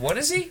real life? What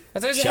is he? I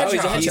thought he was a Shadow's a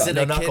hedgehog. He's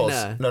hedgehog. an No knuckles.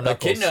 echidna. No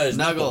knuckles. Echidna is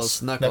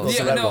Knuckles. Knuckles.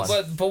 Yeah, red no,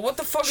 one. but what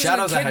the fuck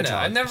Shadow's is a an echidna?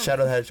 hedgehog. I've never.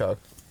 Shadow the Hedgehog.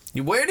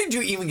 Where did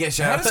you even get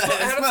How,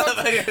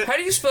 Shadow? how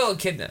do you spell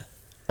echidna?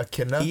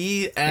 Echidna.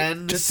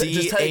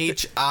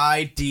 ENCHIDNA.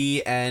 I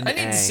need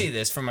to see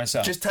this for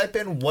myself. Just type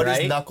in what is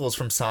Right? Knuckles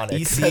from Sonic.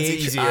 That's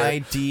easier.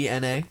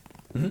 ECHIDNA.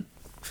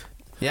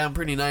 Yeah, I'm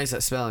pretty nice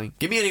at spelling.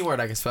 Give me any word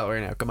I can spell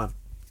right now. Come on.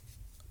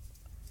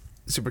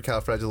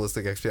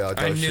 Supercalifragilisticexpialidocious.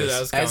 I knew that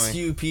was coming.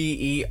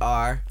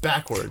 SUPER.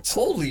 backwards.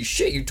 Holy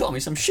shit, you taught me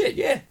some shit,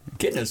 yeah.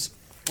 Echidnas.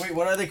 Wait,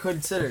 what are they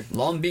considered?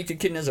 Long-beaked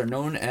echidnas are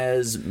known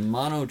as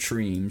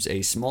monotremes,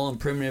 a small and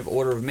primitive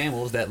order of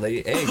mammals that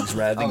lay eggs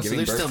rather than Oh, so giving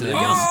they're birth still to their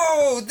mammals. young.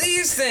 Oh,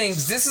 these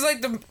things. This is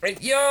like the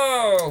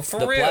for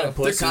The real.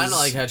 platypus They're kind is- of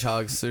like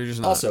hedgehogs. They're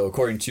just not. Also,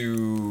 according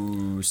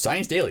to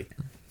Science Daily.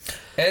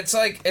 It's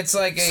like a.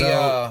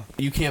 So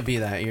you can't be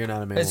that. You're not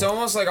a mammal. It's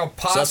almost like a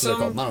that's what they're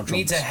called, possum monotremes.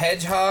 meets a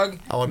hedgehog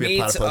I wanna be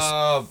a meets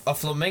platypus. a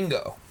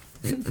flamingo.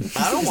 I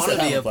don't want to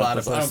be a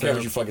platypus. I don't care what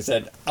though. you fucking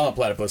said. I'm a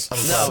platypus.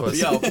 No,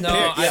 yo,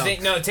 No, I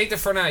think no. Take the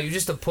front out. You're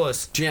just a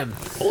puss. Jim.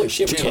 Holy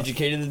shit, we Jim.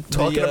 educated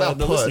Talking about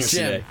the puss. listeners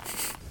Jim. today.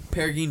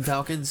 Peregrine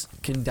falcons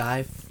can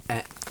dive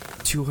at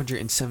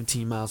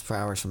 217 miles per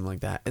hour, something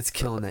like that. It's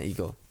killing that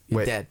eagle. You're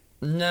Wait. dead.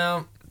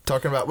 No,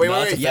 Talking about No,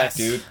 wait. it's a fact, yes.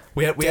 dude.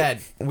 We had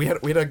Dead.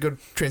 a good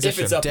If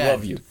transition. it's up Dead.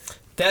 above you.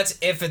 that's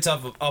if it's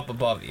up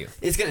above you.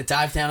 It's gonna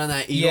dive down on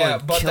that eagle. Yeah,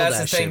 and but kill that's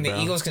that the thing. shit, The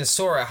bro. eagles can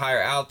soar at higher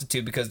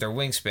altitude because their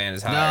wingspan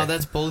is higher. No,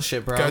 that's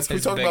bullshit, bro. Guys, can we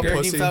It's talk about bigger.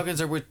 Peregrine pussy?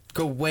 falcons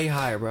go way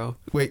higher, bro.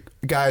 Wait,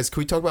 guys,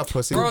 can we talk about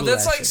pussy? Bro, Google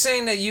that's that like shit.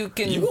 saying that you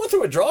can. You going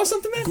through a draw or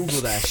something, man?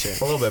 Google that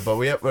shit. A little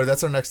bit, but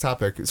that's our next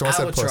topic. So I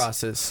said pussy.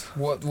 Albatrosses.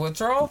 What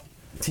withdrawal?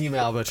 Team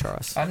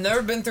albatross. I've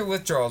never been through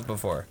withdrawals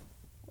before.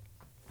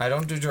 I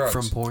don't do drugs.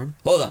 From porn?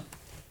 Hold on.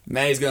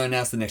 Maddie's going to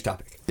announce the next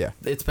topic.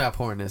 It's about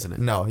porn, isn't it?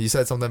 No, you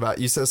said something about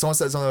someone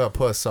said something about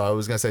puss, so I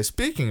was gonna say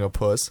speaking of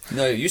puss.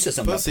 No, you said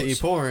something Pussy about puss.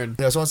 porn.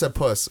 Yeah, someone said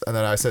puss, and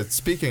then I said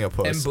speaking of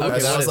puss. And boobs. And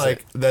Okay, I what was is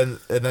like,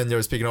 it? then you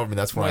were speaking over me.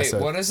 That's when I Wait,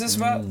 said. what is this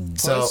about?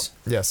 So Puss?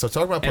 yeah, so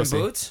talk about And pussy.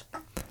 boots?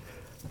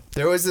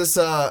 There was this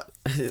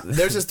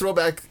there's this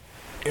throwback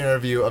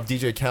interview of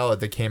DJ Khaled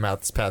that came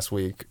out this past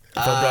week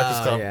from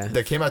Breakfast Club yeah.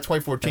 that came out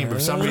 2014, but for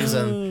some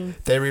reason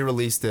they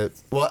re-released it.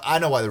 Well, I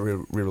know why they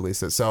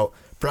re-released it. So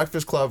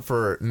Breakfast Club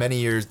for many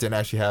years didn't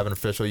actually have an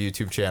official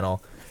YouTube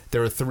channel.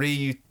 There were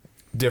 3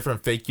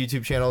 different fake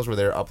YouTube channels where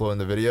they were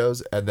uploading the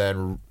videos, and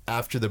then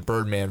after the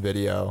Birdman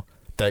video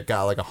that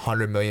got like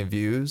 100 million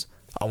views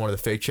on one of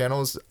the fake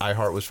channels,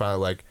 iHeart was finally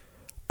like,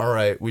 all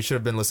right, we should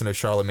have been listening to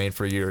Charlemagne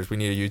for years. We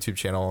need a YouTube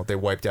channel. They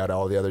wiped out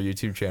all the other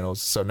YouTube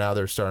channels, so now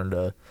they're starting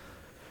to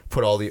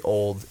put all the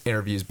old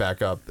interviews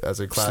back up as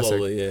a classic.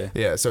 Slowly, yeah.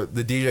 Yeah, so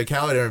the DJ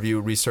Khaled interview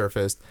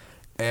resurfaced,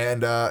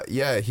 and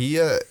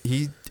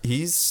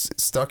he's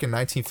stuck in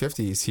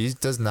 1950s. He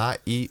does not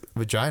eat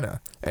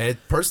vagina, and it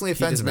personally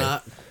He offends does me.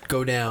 not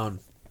go down.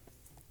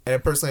 And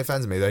it personally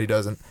offends me that he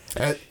doesn't.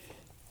 And,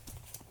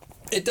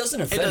 It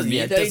doesn't offend doesn't- me.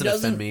 yeah, it that he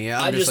doesn't offend me.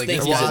 Yeah, I I'm just just like, think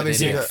it's he's well, an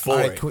obviously, idiot all for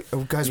right,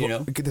 it. guys, you know?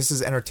 this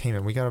is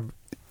entertainment. We gotta.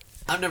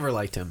 I've never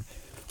liked him.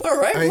 All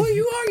right, I mean- well,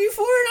 you argue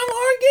for it. I'm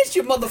arguing against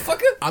you,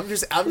 motherfucker. I'm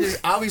just.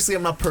 Obviously,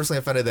 I'm not personally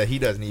offended that he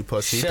doesn't eat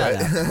pussy. Shut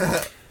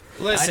but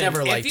Listen, I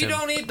never if liked you him.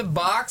 don't eat the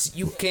box,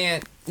 you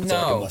can't. like a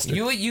No, mustard.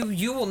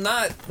 you will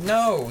not.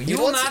 No, you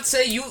will wants- not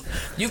say you.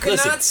 You Listen,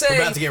 cannot we're say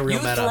about to get real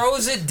you meta.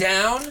 throws it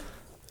down,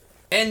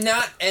 and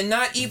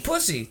not eat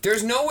pussy.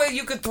 There's no way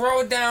you could throw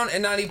it down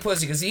and not eat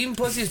pussy, because eating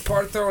pussy is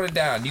part of throwing it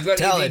down. You got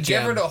to Tell either it,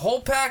 give her Jim. the whole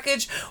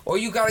package, or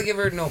you got to give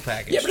her no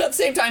package. Yeah, but at the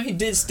same time, he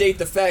did state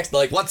the facts.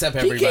 Like, What's up, He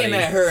everybody? came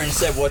at her and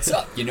said, "What's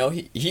up?" You know,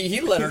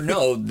 he let her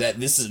know that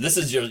this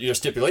is your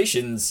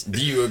stipulations.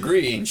 Do you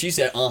agree? And she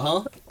said, "Uh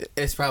huh."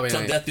 It's probably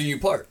Till not. death do you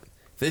part.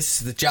 This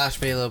is the Josh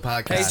Balo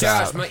podcast. Hey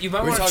Josh, you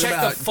might We're want to talking check the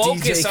about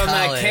focus DJ on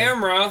that Khaled.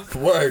 camera.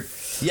 Word.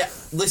 Yeah,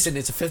 listen,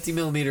 it's a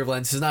 50mm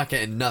lens. It's not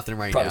getting nothing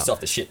right Probably now.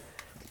 soft as shit.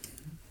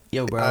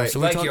 Yo, bro. Alright, So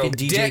we're like talking your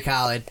DJ dick.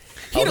 Khaled.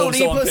 He Although don't eat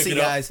someone pussy, picked it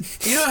up. guys.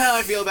 You know how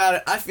I feel about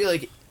it? I feel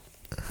like.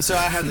 So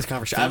I had this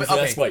conversation. Time for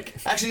that spike.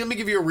 Actually, let me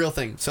give you a real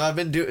thing. So I've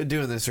been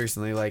doing this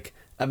recently. Like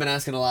I've been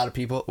asking a lot of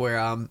people where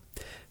I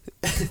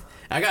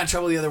got in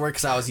trouble the other week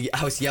because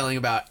I was yelling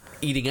about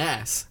eating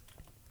ass,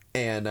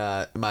 and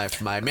my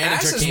manager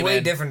Ass is came way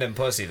in. different than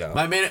pussy, though.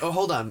 My man, oh,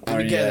 hold on, let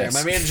me Oh, get yes.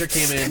 there. My manager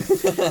came in.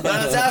 And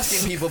I was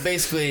asking people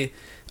basically.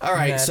 All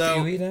right, Matt, do so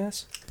you eat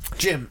ass?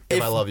 Jim,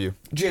 I love you.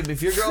 Jim,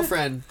 if your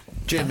girlfriend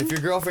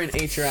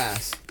ate your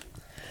ass.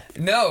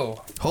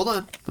 No. Hold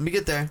on, let me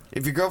get there.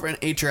 If your girlfriend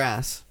ate your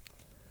ass,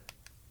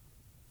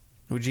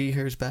 would you eat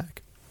hers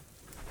back?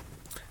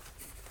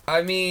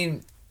 I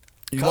mean,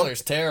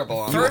 Color's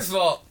terrible.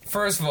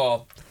 first of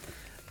all,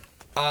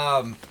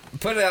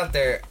 put it out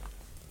there.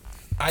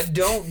 I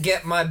don't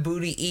get my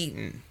booty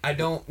eaten. I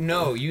don't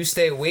know. You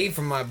stay away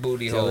from my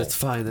booty Yo, hole. that's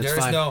fine, that's There's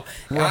fine. no.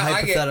 We're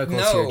I get, hypotheticals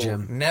no, here,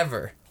 Jim.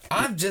 Never.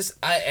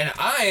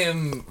 I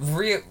am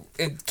real.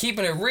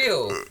 Keeping it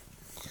real.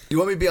 You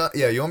want me to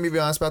be you want me to be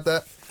honest about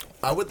that?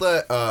 I would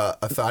let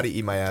a thotty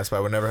eat my ass, but I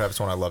would never have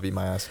someone I love eat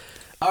my ass.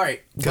 All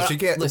right, Because she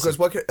can't. Listen, Because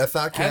what a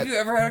thought can't. Have you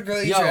ever had a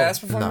girl eat Yo, your ass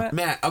before, no. Matt?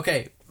 Matt.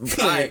 Okay,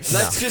 all right. Let's No,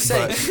 just say,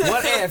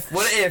 what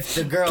if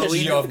the girl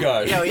Catches you off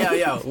guard.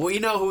 Yo. Well, you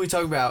know who we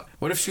talking about.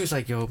 What if she was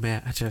like, "Yo,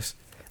 Matt, I just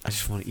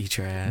want to eat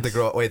your ass." The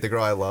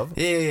girl I love.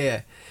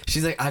 Yeah.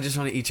 She's like, "I just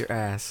want to eat your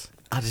ass.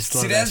 I just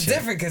love See, that that's shit."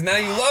 different because now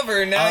you love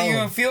her, and now you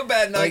don't feel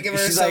bad not Like, giving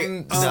her she's like,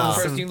 something. oh, some no.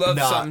 person you love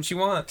No. something she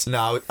wants.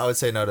 No, I would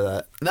say no to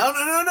that.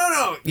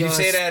 No. You Yo,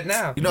 say it's- that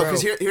now. You know, Bro.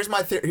 because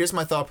here's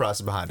my thought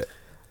process behind it.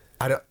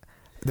 I don't.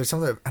 There's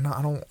something I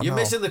don't. You're know.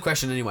 missing the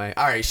question anyway.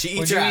 All right, she eats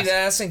Would your you ass. eat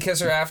ass and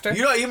kiss her after?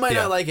 You might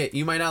Yeah. not like it.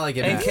 You might not like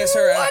it. and Matt. kiss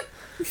her.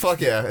 Fuck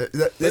yeah.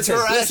 It's Listen,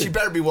 her ass. listen. She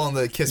better be willing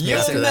to kiss me Your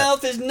after that.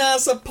 mouth is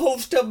not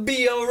supposed to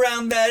be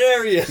around that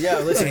area. Yeah,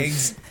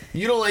 listen.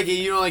 You don't like it.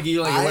 You don't like it.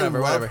 I Whatever.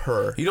 love Whatever.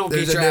 her. You don't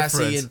There's get a your ass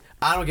difference. eaten.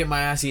 I don't get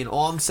my ass eaten.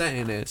 All I'm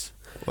saying is,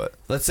 What?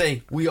 let's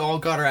say we all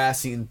got our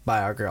ass eaten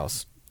by our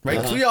girls, right?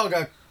 'Cause Uh-huh. we all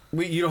got.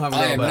 You don't have a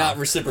I girl, am but not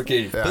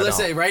reciprocating. Yeah. But I let's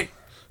know. say right,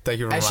 Thank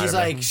you for and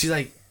reminding me. she's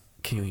like,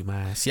 "Can you eat my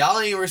ass?" Y'all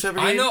ain't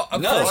reciprocating. I know.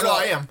 Of No. course Oh no,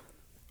 not. I am.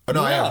 Oh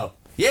no, I am. No.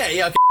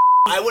 Yeah. Okay.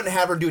 I wouldn't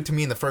have her do it to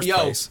me in the first Yo,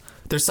 place.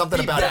 There's something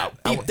Beep about that. it.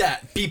 I Beep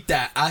that. Beep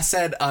that. I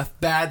said a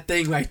bad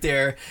thing right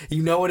there.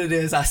 You know what it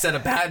is. I said a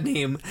bad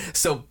name.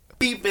 So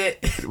beep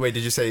it. Wait,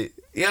 did you say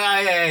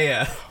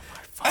Yeah.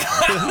 Oh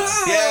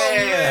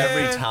Yeah.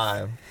 every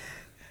time?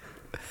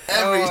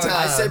 Every time.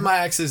 I said my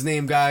ex's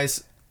name,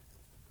 guys.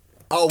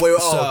 Oh wait.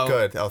 Oh, So-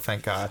 good. Oh,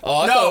 thank God.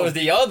 Oh, I No. thought it was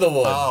the other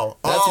one. Oh,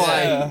 That's oh,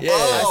 why. Yeah.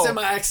 I Oh. said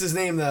my ex's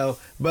name though,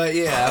 but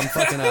yeah, I'm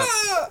fucking up.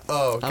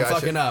 Oh, I'm gotcha.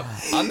 fucking up.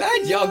 I'm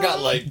mad y'all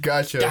got like.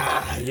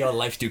 Gotcha. Your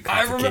life's too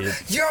I complicated. remember.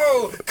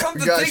 Yo, come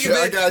to Gotcha, think of it,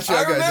 I gotcha,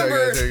 I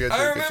remember. gotcha.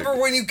 I remember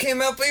when you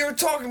came out, but you were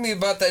talking to me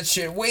about that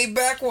shit way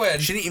back when.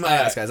 She didn't eat my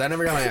ass, guys. I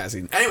never got my ass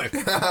eaten. Anyway,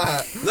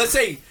 let's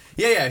say,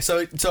 yeah.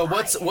 So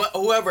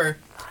whoever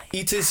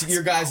eats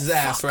your guys'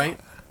 ass, right?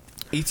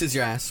 Eats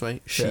your ass,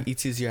 right? She Yeah.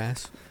 eats your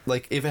ass.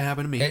 Like, if it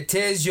happened to me. It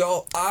is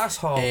your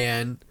asshole.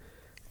 And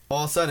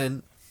all of a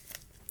sudden,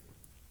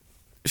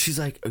 she's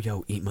like, oh,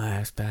 yo, eat my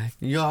ass back.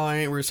 Y'all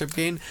ain't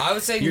reciprocating. I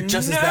would say You're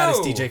just no. as bad as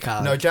DJ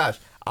Khaled. No, Josh,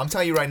 I'm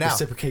telling you right now.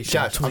 Reciprocation,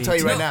 Josh, I'm telling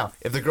you right 2018. now.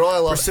 If the girl I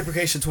love,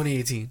 Reciprocation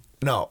 2018.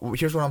 no,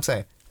 here's what I'm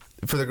saying.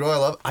 For the girl I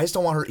love, I just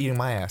don't want her eating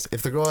my ass.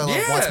 If the girl I love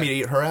Yeah. wants me to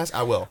eat her ass,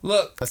 I will.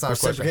 Look, That's not a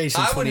question. Reciprocation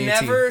I would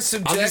 2018. never I'm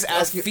subject just a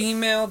asking-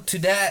 female to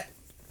that.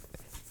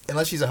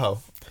 Unless she's a hoe.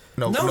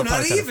 No, No, pun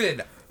not intended.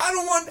 even. I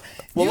don't want.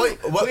 Well, you,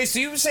 wait, what- wait, so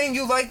you were saying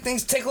you like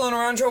things tickling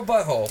around your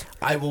butthole?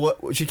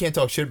 She can't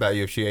talk shit about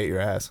you if she ate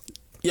your ass.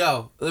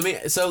 Yo, let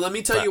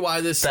me tell you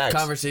why this Facts.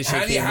 conversation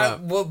How do you, came how,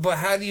 up. well, but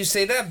how do you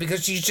say that?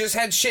 Because she's just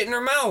had shit in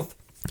her mouth.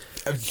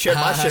 She had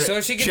my shit. So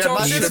she can had talk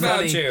my shit He's about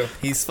funny. you.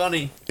 He's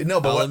funny.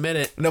 No, but I'll what- admit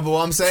it. No, but what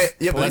I'm saying,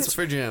 yeah, but Points that's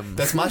for Jim.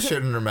 that's my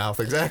shit in her mouth.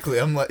 Exactly.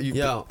 I'm like, you,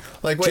 Yo,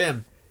 like wait,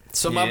 Jim.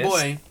 So my Yes?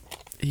 boy,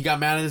 he got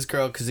mad at his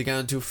girl because he got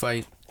into a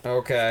fight.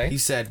 Okay. He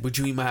said, "Would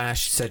you eat my ass?"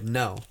 She said,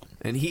 "No."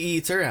 And he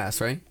eats her ass,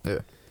 right? Yeah.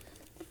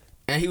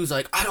 And he was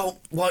like, "I don't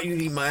want you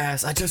to eat my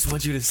ass. I just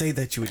want you to say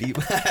that you would eat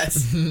my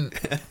ass."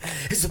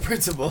 It's the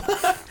principle.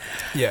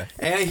 Yeah,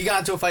 And he got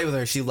into a fight with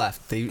her. She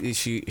left.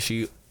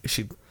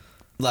 She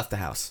left the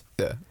house.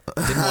 yeah.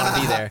 Didn't want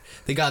to be there.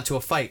 They got into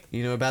a fight,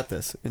 about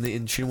this. And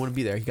she didn't want to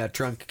be there. He got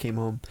drunk, came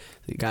home.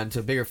 They got into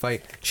a bigger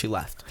fight. She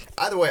left.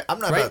 Either way, I'm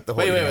not Right? about the whole.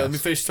 Wait. eating Let me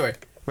ass. finish the story.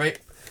 Right?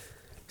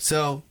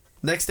 So,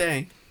 next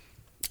day,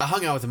 I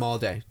hung out with him all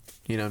day.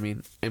 You know what I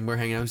mean? And we're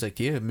hanging out. He's like,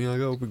 yeah, me, I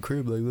got open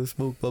crib. Like, let's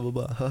smoke, blah, blah,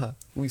 blah. Haha.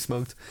 We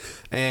smoked.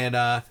 And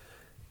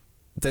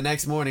the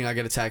next morning, I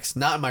get a text,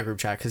 not in my group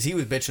chat, because he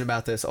was bitching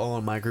about this all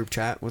in my group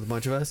chat with a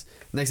bunch of us.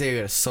 Next day, I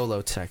get a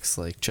solo text,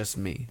 like, just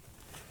me.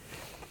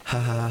 Ha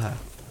ha ha.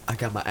 I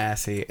got my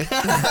ass ate.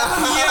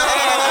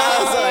 I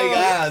was like,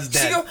 I was She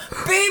dead. go,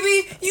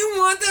 baby, you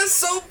want that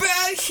so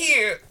bad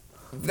here.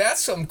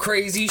 That's some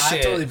crazy I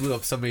shit. totally blew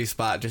up somebody's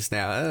spot just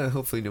now.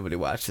 Hopefully nobody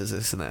watches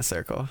this in that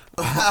circle.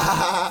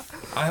 I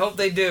hope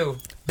they do.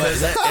 But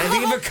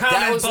Leave a comment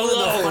that was one of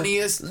below. the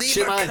funniest Leave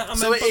shit. a in my life. comment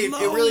So it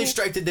below. really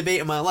struck the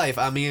debate in my life.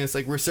 I mean, it's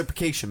like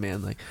reciprocation,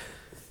 man. Like,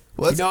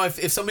 Well,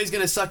 if somebody's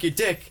gonna suck your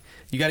dick,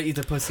 you gotta eat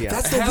the pussy out.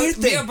 That's the Hell, weird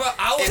thing. Yeah, but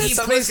I will If eat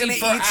somebody's pussy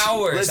gonna for eat-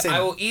 hours. listen,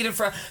 I will eat it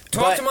for.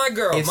 Talk But to my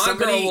girl. if My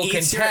somebody girl will eats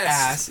contest. your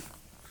ass,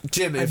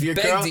 Jim, if I your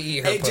beg girl, to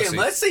eat her hey pussy. Jim,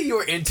 let's say you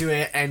were into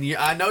it, and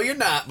I know you're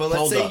not, but let's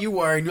Hold say up. you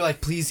were, and you're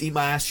like, please eat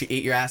my ass. She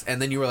ate your ass,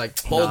 and then you were like,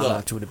 Hold nah, I'm up.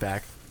 not doing it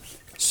back.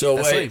 So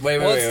That's wait.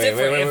 Well, it's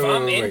different. If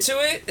I'm into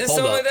it and Hold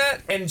stuff up. like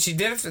that, and she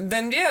did it,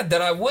 then yeah,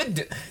 that I would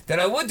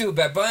do it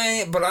back.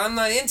 But I'm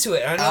not into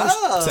it. I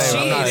know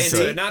Same, I'm not she into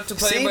into it. it. Not to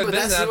play See, my but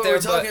business that's out what there, we're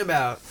talking but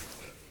about.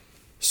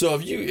 So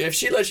if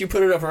she lets you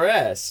put it up her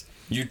ass,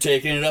 you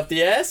taking it up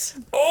the ass?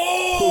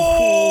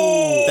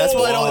 oh, That's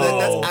why I don't.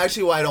 That's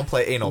actually why I don't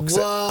play anal. 'Cause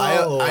Whoa.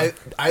 I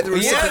either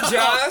yeah,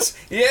 Josh.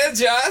 Yeah,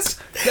 Josh.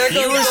 That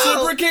You goes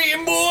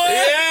reciprocating, boy?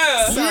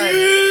 Yeah.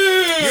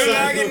 You're So-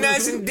 knocking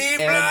nice and deep,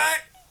 And- right?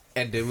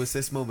 And it was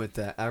this moment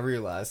that I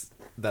realized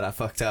that I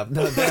fucked up.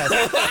 No,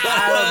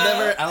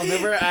 that I'll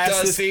never ask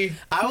Dusty. this.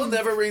 I will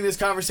never bring this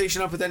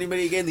conversation up with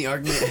anybody again. The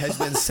argument has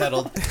been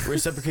settled.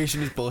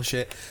 Reciprocation is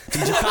bullshit.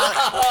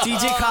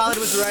 DJ Khaled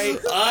was right.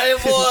 I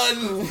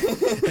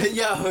won.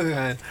 Yo,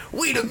 man,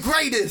 we the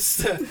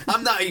greatest.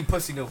 I'm not eating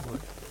pussy no more.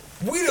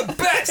 We the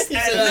best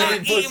at said I not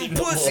ain't pussy eating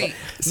no more. pussy.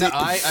 No,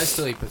 I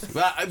still eat pussy.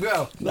 But,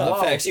 bro, No,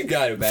 whoa. facts. You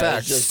got it, man.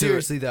 Facts. Just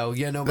Seriously though,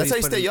 yeah, nobody. That's how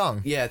you stay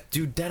young. Yeah,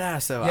 dude, dead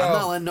ass though. Yo, I'm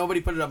not letting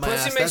nobody put it up my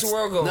pussy ass. makes the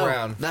world go no,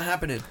 round. Not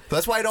happening.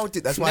 That's why I don't do.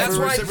 That's why. That's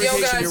for why, yo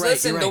reciprocation, guys, you're right,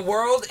 listen. you're The right.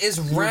 world is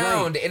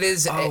round. right. It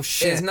is. Oh, it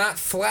shit. is not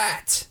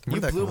flat. You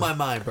that blew come my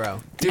mind, bro.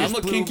 I'm Just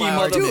a blew kinky my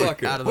argument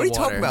motherfucker. out of What are the you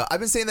talking water. about? I've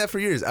been saying that for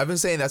years. I've been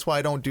saying that's why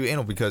I don't do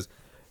anal because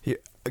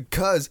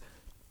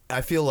I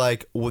feel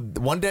like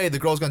one day the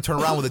girl's gonna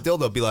turn around with a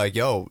dildo, and be like,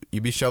 "Yo,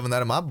 you be shoving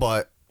that in my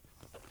butt."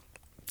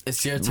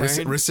 It's your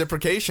turn.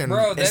 Reciprocation.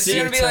 Bro, that's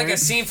your gonna be like turn. a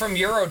scene from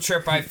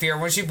Eurotrip, I fear,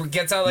 when she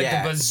gets out like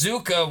Yeah. the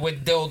bazooka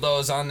with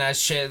dildos on that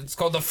shit. It's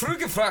called the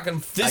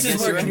Frugenfracken. This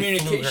is where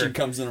communication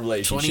comes in a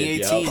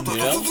relationship, 2018.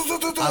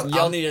 yo.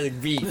 Y'all need to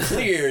be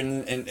clear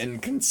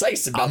and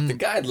concise about the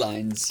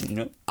guidelines, you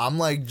know? I'm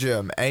like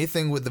Jim.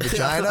 Anything with the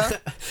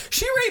vagina.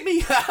 She raped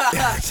me.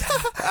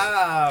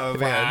 Oh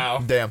man.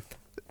 Wow. Damn.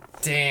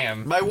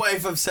 Damn. My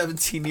wife of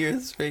 17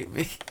 years raped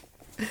me.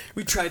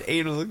 We tried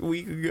anal a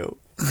week ago.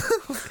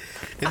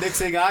 And next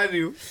thing I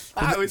knew,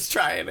 I was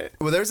trying it.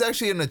 Well, there's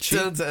actually an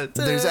achievement. Dun, dun,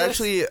 dun. There's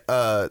actually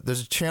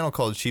there's a channel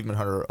called Achievement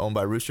Hunter owned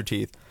by Rooster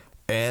Teeth,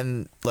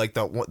 and like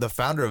the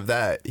founder of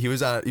that, he was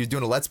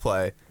doing a Let's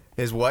Play.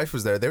 His wife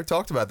was there. They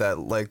talked about that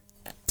like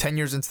 10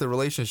 years into the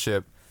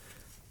relationship.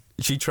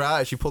 She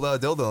pulled out a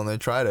dildo and they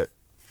tried it.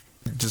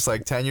 Just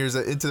like 10 years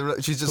into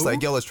she's just Who?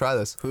 like, yo, let's try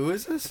this. Who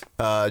is this?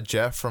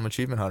 Jeff from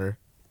Achievement Hunter.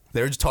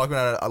 They were just talking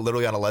about it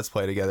literally on a Let's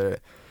Play together.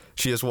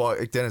 She just walked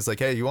in and it's like,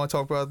 hey, you want to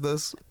talk about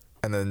this?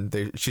 And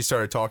then she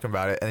started talking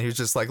about it, and he was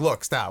just like,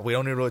 "Look, stop. We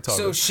don't need to really talk."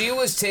 So about it." she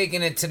was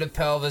taking it to the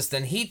pelvis,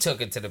 then he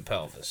took it to the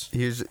pelvis.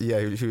 He was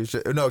just,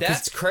 no.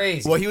 That's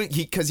crazy. Well,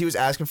 because he was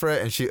asking for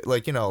it, and she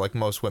like like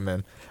most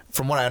women,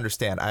 from what I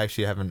understand, I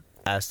actually haven't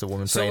asked a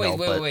woman for So anal,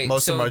 but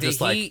most of them are did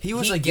just like. He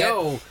was like,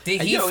 yo,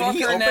 did and he yo, fuck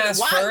he her in opened the it ass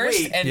wide. first,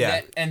 Wait. and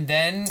Yeah.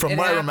 then From it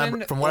what I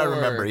happened,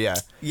 remember, or- yeah.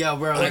 Yeah,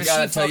 bro. Or I did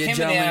gotta she tell fuck you, him in the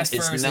gentlemen, ass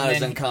it's first not and as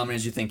then- uncommon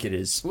as you think it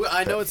is. Well,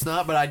 I know it's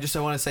not, but I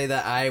want to say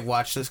that I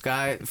watched this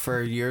guy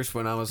for years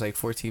when I was like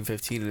 14,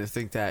 15, and I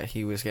think that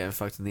he was getting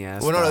fucked in the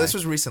ass. Well, no, by- this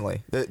was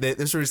recently. This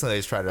was recently. They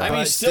just tried it out. I mean,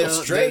 But still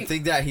straight. I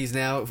think that he's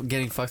now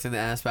getting fucked in the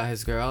ass by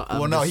his girl.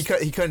 well, no, he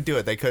couldn't do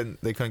it. They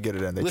couldn't get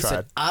it in. They Listen,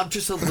 tried. I'm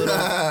just a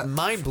little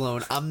mind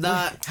blown. I'm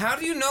not. How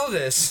do you know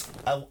this?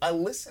 I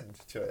listened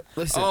to it.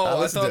 Listen, Oh, I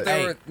listened to thought it. they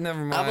Hey, were. Never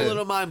mind. I'm a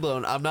little mind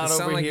blown. I'm not It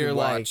sounded over like you here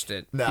like watched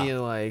it. No. being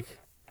like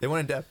They went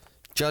in depth.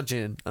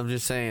 judging. I'm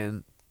just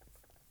saying.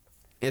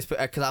 It's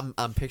because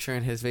I'm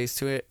picturing his face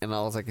to it, and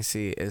all I can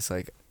see is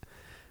like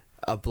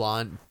a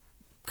blonde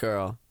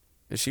girl.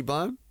 Is she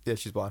blonde? Yeah,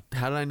 she's blonde.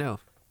 How did I know?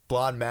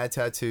 Blonde, mad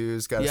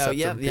tattoos, got a Yeah, septum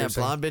yeah.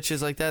 piercing. Blonde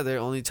bitches like that. They're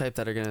the only type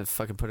that are gonna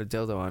fucking put a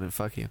dildo on and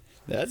fuck you.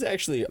 That's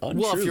actually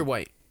untrue. Well, if you're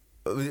white.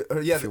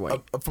 Yeah, If you're white.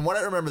 from what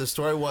I remember, the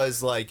story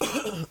was like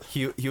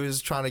he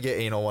was trying to get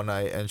anal one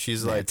night, and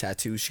she's Like like,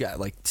 tattoos. She got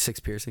like 6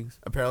 piercings.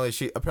 apparently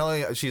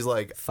she's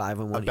like 5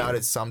 in one about ear.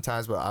 it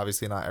sometimes, but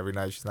obviously not every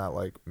night. She's not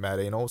like mad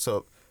anal.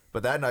 So,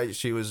 but that night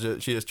she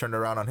just turned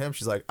around on him.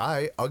 She's like,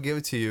 I'll give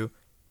it to you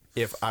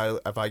if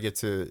I get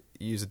to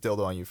use a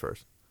dildo on you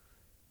first,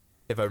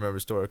 if I remember the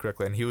story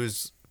correctly. And he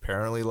was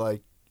apparently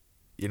like,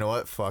 you know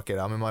what, fuck it,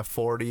 I'm in my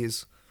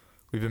 40s.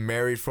 We've been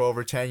married for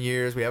over 10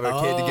 years. We have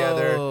a kid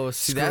together. Oh,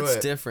 see, Screw that's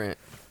it. different.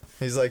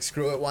 He's like,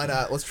 screw it, why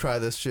not? Let's try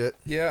this shit.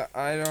 Yeah,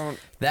 I don't.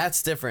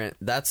 That's different.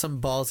 That's some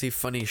ballsy,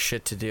 funny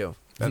shit to do.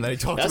 And then he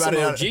talked That's about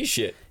some it. OG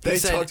shit. They He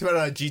said- talked about it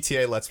on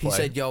GTA Let's Play. He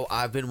said, yo,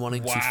 I've been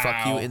wanting to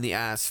fuck you Wow. in the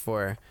ass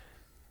for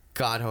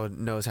God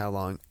knows how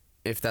long,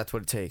 if that's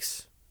what it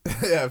takes.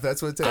 yeah, if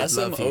that's what it takes. That's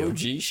some love you.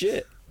 OG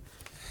shit.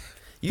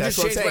 You That's just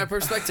what I'm changed my saying.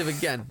 perspective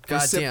again.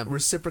 God damn.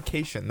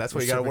 Reciprocation. That's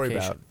what you got to worry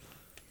about.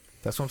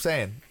 That's what I'm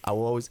saying. I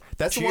will always.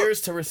 That's the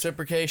Cheers to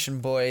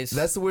reciprocation, boys.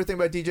 That's the weird thing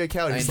about DJ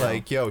Khaled. I He's know.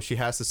 like, yo, she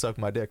has to suck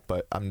my dick,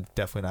 but I'm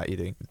definitely not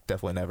eating.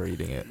 Definitely never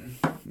eating it.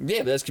 Yeah,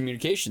 but that's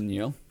communication, you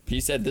know?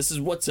 He said, this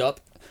is what's up.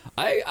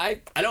 I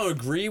don't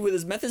agree with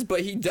his methods, but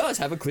he does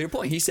have a clear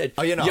point. He said,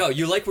 Oh, you know. yo,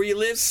 you like where you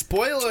live?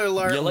 Spoiler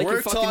alert, You like your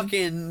we're fucking-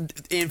 talking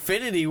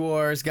Infinity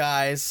Wars,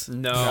 guys.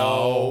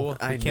 No.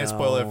 I We can't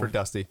spoil it know. for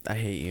Dusty. I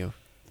hate you.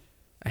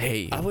 I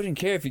hate you. I wouldn't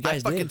care if you I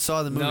guys fucking did.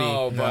 saw the movie.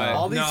 No, but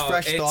all these no,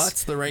 fresh it's-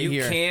 thoughts, they're right you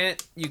here.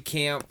 You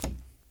can't.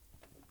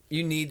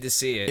 You need to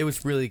see it. It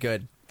was really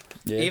good.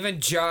 Yeah. Even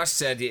Josh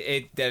said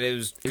that it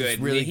was was good.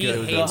 really He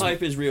good. The hates-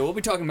 hype is real. We'll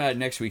be talking about it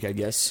next week, I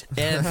guess.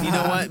 And you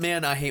know what,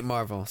 man? I hate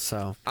Marvel,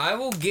 so. I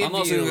will give I'm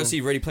also you. going to go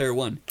see Ready Player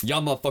One.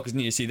 Y'all motherfuckers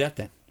need to see that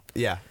then.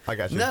 Yeah, I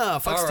got you. No,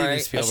 fuck All Steven right.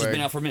 That's just Spielberg.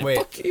 been out for a minute. Wait.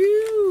 Fuck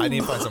you. I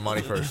need to find some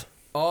money first.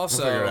 We'll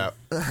figure it Also, out.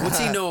 What's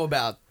he know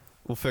about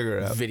We'll figure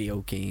it out.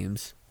 video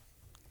games?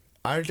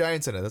 Iron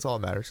Giant's in it. That's all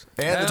that matters.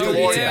 And the Hell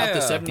DeLorean. yeah. About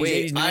the 70s,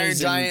 Wait, 80s, Iron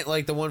 90s, Giant,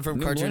 like the one from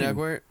New Cartoon Millennium.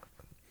 Network?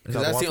 Because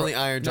No, that's one the only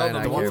from- Iron No, Giant but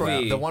I the one care from-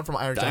 about. The one from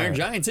Iron The Giant. Iron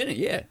Giant's in it,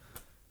 yeah.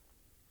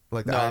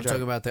 Like the No, Iron I'm Giant.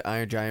 talking about the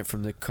Iron Giant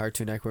from the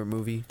Cartoon Network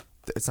movie.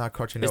 It's not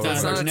Cartoon It's Network. not a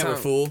It's not Cartoon a Network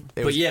time- fool. It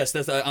But was- yes,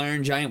 that's the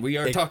Iron Giant we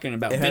are It- talking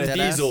about. it had Vin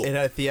a- Diesel. It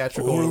had a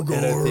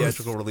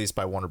theatrical release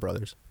by Warner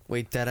Brothers.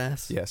 Wait,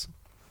 deadass? Yes.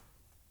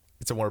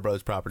 It's a Warner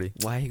Brothers property.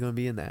 Why are you going to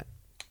be in that?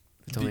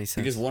 It don't make sense.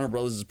 Because Warner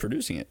Brothers is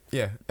producing it.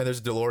 Yeah, and there's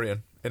a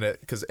DeLorean in it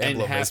because And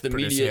Emblem half is the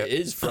producing media it.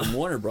 is from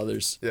Warner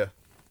Brothers. Yeah.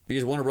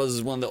 Because Warner Brothers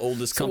is one of the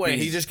oldest So companies.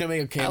 wait, he's just going to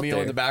make a out cameo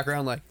there. in the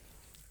background? Like,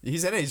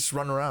 He's in it. He's just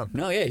running around.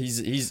 No, yeah,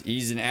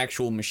 he's an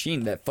actual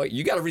machine that fight.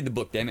 You got to read the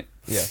book, damn it.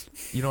 Yeah.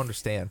 You don't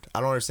understand.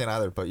 I don't understand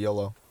either, but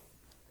YOLO.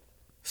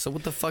 so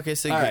what the fuck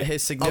is All right.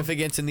 his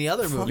significance in the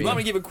other movie? You want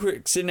me to give a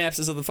quick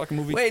synopsis of the fucking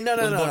movie? Wait, no.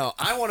 Of the book?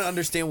 I want to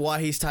understand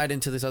why he's tied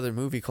into this other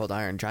movie called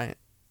Iron Giant.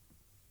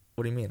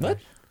 What do you mean? What?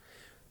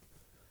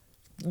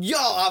 Y'all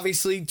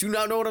obviously do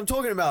not know what I'm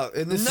talking about.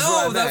 And this is what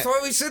I no, that's meant.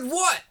 why we said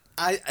what?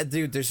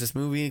 Dude, there's this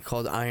movie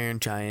called Iron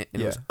Giant,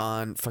 and it was Yeah.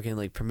 on fucking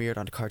like premiered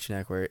on Cartoon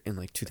Network in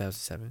like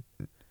 2007.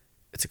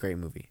 It's a great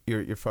movie,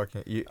 You're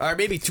fucking. or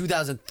maybe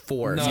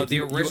 2004. No, the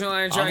original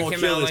Iron I'm Giant gonna came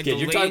kill out this like kid. the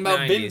You're late talking about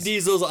 90s. Vin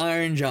Diesel's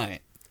Iron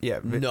Giant. Yeah.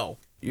 No,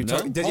 Does No?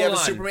 he have Hold a on.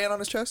 Superman on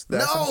his chest?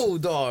 no,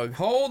 dog,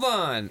 Hold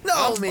on. No,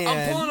 I'm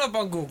man. pulling up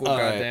on Google. All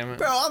right. Goddammit.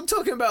 bro. I'm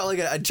talking about like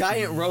a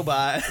giant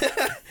robot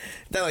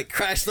that like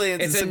crash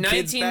lands It's in a some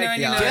kid's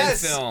 1999 backyard.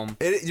 Yes. film.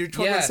 You're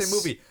talking about the same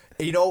Yes. movie.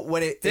 You know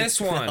when This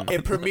one.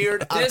 it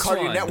premiered on This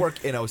Cartoon one.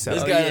 Network in 07.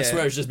 This guy, I yeah.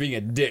 swear, is just being a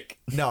dick.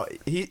 No,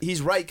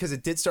 he's right because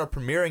it did start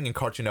premiering in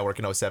Cartoon Network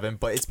in 07,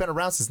 but it's been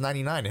around since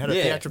 99. It had a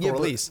Yeah. theatrical Yeah,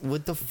 but release.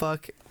 what the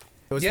fuck? It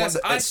was Yes,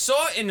 one of I the,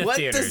 saw it in the What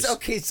theaters. does?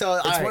 Okay, so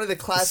it's one of the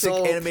classic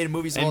animated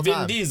movies of all And Vin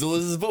time. Diesel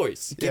is his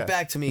voice. Get Yeah.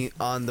 back to me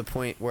on the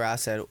point where I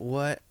said,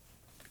 "What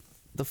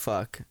the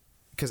fuck?"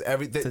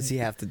 because does he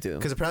have to do?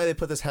 Because apparently they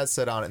put this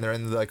headset on and they're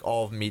in like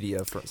all of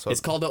media. So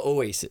It's called the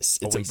Oasis.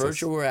 It's Oasis. a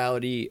virtual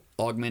reality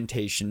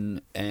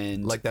augmentation,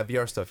 and like that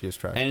VR stuff you was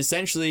trying. And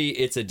essentially,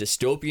 it's a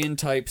dystopian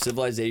type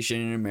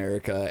civilization in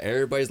America.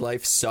 Everybody's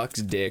life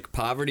sucks dick.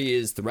 Poverty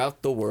is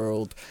throughout the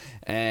world,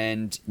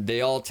 and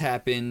they all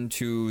tap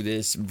into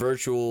this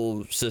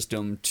virtual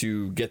system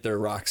to get their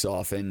rocks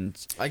off. And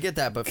I get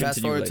that, but fast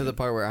Continue forward to later. the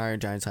part where Iron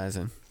Giant ties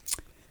in.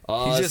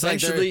 He's just like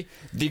essentially,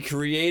 the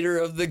creator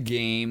of the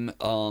game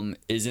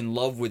is in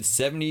love with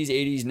 70s,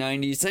 80s,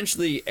 90s,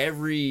 essentially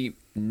every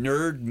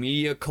nerd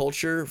media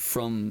culture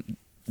from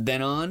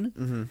then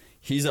on.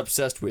 He's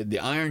obsessed with. The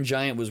Iron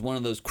Giant was one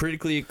of those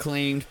critically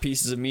acclaimed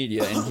pieces of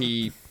media, and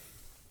he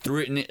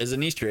threw it in as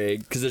an Easter egg,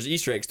 because there's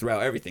Easter eggs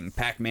throughout everything.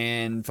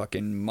 Pac-Man,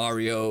 fucking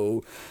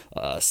Mario,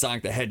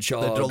 Sonic the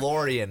Hedgehog. The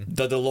DeLorean.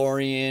 The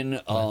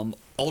DeLorean,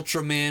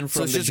 Ultraman So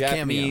from it's the just a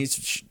cameo.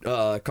 Japanese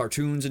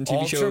cartoons and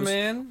TV Ultraman?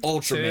 shows.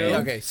 Ultraman. Too?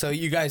 Okay, so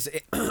you guys,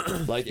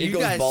 Like, it you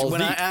goes guys, balls when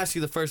deep. I asked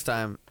you the first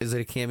time, is it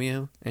a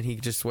cameo and he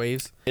just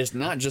waves? It's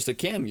not just a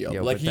cameo.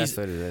 Yo, like, but that's he's...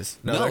 what it is.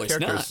 No, No, they're it's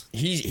not. characters.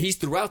 He's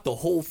throughout the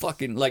whole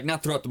fucking, like,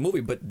 not throughout the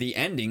movie, but the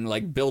ending,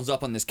 like, builds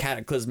up on this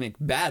cataclysmic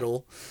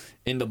battle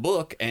in the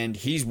book, and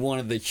he's one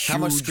of the huge How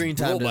much screen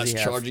time does robots he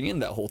have? charging in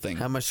that whole thing.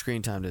 How much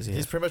screen time does he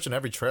He's have? pretty much in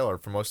every trailer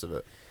for most of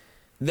it.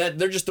 That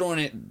they're just throwing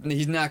it.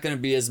 He's not going to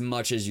be as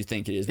much as you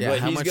think it is. Yeah, but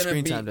how he's much gonna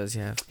screen be, time does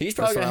he have? He's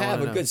probably That's going to what I have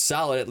a wanna know. good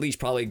solid, at least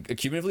probably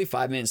cumulatively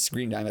 5 minutes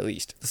screen time at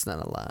least. That's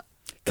not a lot.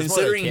 That's more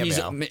than a Considering he's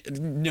cameo.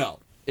 no,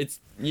 it's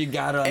you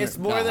gotta. It's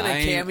more no, than I a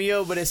ain't-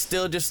 cameo, but it's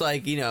still just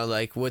like, you know,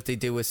 like what they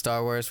did with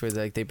Star Wars, where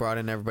like they brought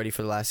in everybody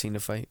for the last scene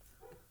to fight.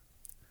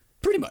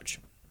 Pretty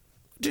much.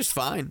 Just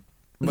fine.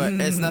 But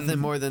it's nothing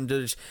more than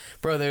just,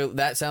 bro.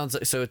 That sounds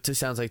like, so. It just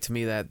sounds like to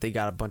me that they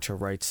got a bunch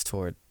of rights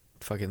toward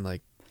fucking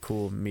like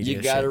cool media.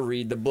 You gotta shit.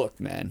 read the book,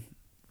 man,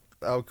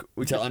 Oh,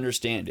 we to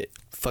understand it.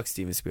 Fuck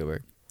Steven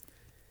Spielberg.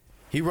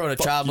 He wrote a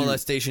Fuck child you.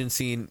 molestation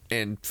scene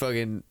and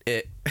fucking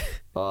it.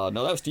 No,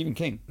 that was Stephen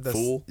King.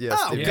 Fool. Yeah,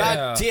 Oh Steven, Yeah.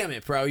 god damn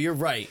it, bro! You're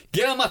right.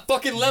 Get on my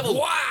fucking level.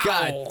 Wow.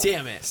 God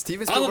damn it.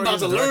 Steven I'm Spielberg about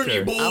is to the learn director.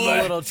 you, boy. I'm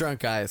a little drunk,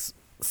 guys.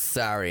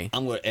 Sorry.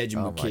 I'm gonna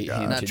educate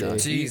God. him Not today.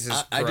 drunk.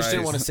 Jesus I just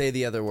didn't Christ. want to say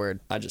the other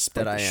word. I just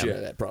spoke That the I am. shit out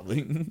of that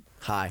probably.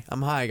 High.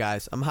 I'm high,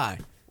 guys. I'm high.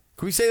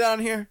 Can we say that on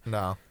here?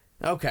 No.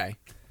 Okay.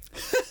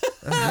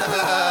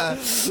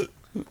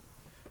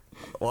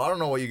 Well, I don't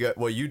know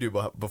what you do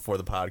before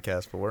the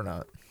podcast, but we're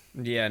not.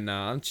 Yeah, no,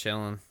 I'm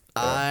chilling.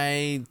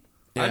 I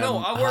know.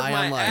 am I work high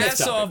my on life.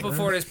 ass off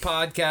before this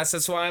podcast.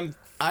 That's why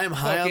I am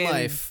high on fucking-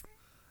 life.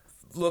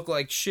 look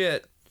like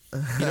shit.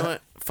 You know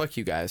what? Fuck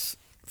you guys.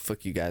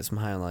 Fuck you guys. I'm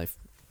high on life.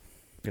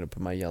 I'm gonna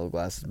put my yellow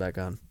glasses back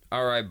on.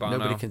 All right, Bono.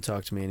 Nobody can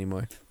talk to me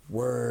anymore.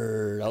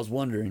 Word. I was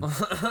wondering.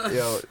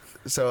 Yo,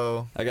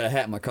 so I got a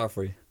hat in my car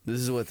for you. This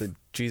is what the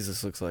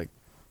Jesus looks like.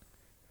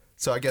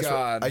 I guess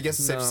God, it's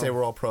safe to no. say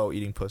we're all pro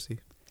eating pussy.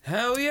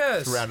 Hell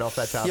yes. To round off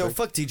that topic. Yo,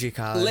 fuck DJ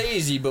Khaled.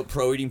 Lazy but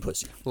pro eating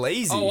pussy.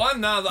 Lazy. Oh,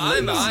 I'm not. I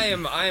am. No.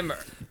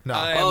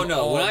 I am Oh no!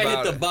 all When I hit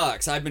about the it.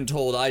 box, I've been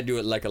told I do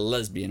it like a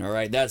lesbian. All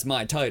right, that's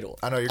my title.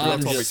 I know your girl I'm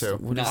told me just to.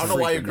 what I is don't know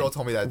why your freaking girl me.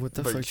 told me that, What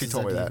the but fuck she does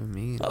told me that that. even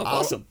mean? Oh,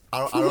 awesome. I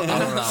don't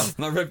know.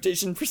 My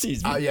reputation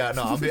precedes me. Yeah,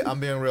 no, I'm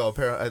being real.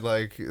 Apparently,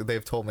 like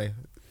they've told me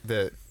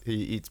that he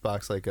eats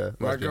box like a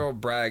My lesbian. girl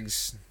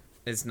brags.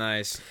 It's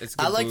nice. It's.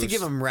 Good I like to boost.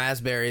 give them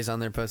raspberries on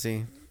their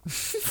pussy.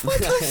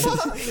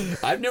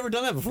 I've never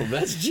done that before, but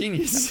that's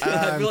genius.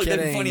 I I'm feel like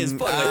that'd be kidding. funny as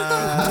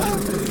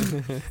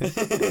fuck.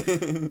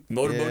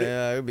 Motorboat it.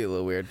 Yeah, it would be a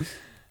little weird.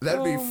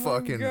 That'd be Oh my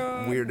fucking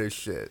God. weird as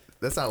shit.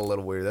 That's not a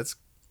little weird. That's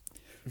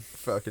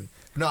fucking.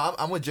 No,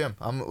 I'm with Jim.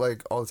 I'm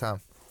like all the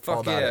time. all Fuck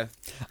about yeah. it.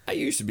 I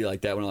used to be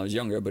like that when I was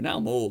younger, but now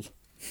I'm old.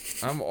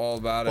 I'm all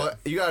about it. But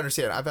you gotta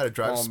understand, I've had a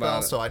dry All spell,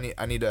 about it. so I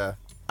need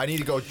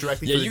to go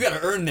directly. Yeah, for you the, gotta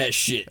earn that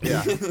shit.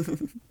 Yeah,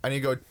 I need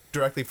to go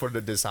directly for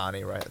the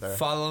Dasani right there.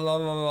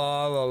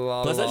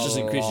 Plus, that just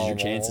increases your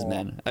chances,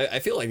 man. I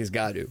feel like it's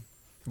got to.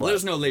 Let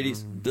us know,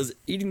 ladies. Does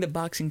eating the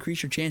box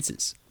increase your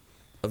chances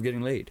of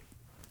getting laid?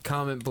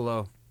 Comment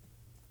below.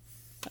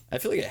 I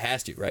feel like it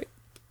has to, right?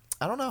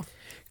 I don't know.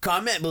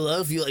 Comment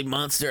below if you like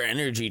Monster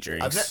Energy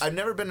drinks. I've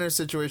never been in a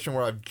situation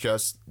where I've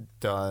just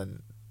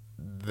done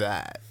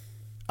that.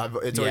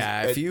 It's yeah,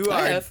 always, if you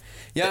I are, have.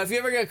 yeah, if you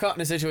ever get caught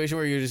in a situation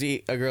where you just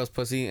eat a girl's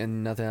pussy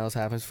and nothing else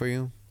happens for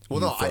you,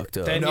 Well, you no, I- fucked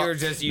up. Then No. you're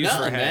just used No,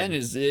 for man. head.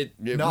 Is it?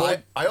 No, well,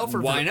 I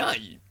offered Why for- not?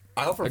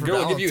 I offer A for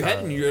girl will give you head,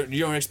 and Valentine's. you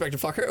don't expect to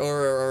fuck her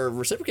or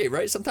reciprocate,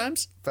 right?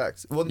 Sometimes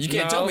Facts. Well, you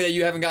can't No, tell me that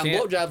you haven't gotten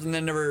can't. blowjobs and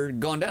then never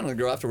gone down with a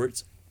girl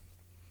afterwards.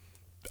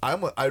 I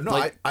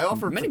Like,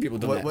 offer. many people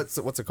do that. What's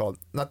it called?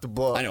 Not the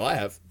blow. I know I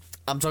have.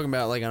 I'm talking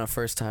about like on a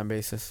first time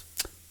basis.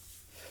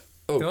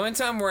 The only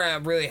time where I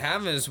really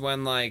have is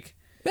when like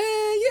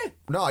Yeah.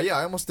 No, yeah,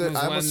 I almost did. is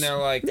I when almost, they're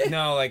like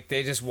no, like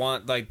they just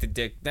want like the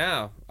dick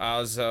now. I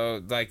was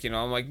like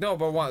I'm like no,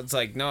 but what? It's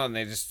like no, and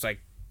they just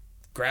like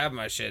grab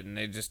my shit and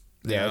they just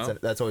you yeah, know?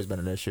 that's always been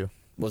an issue.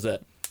 What's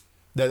that?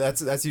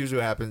 That's usually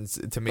what happens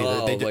to me.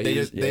 Oh, they like they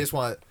you- just yeah. they just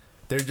want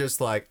they're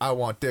just like, I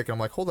want dick. I'm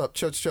like, hold up,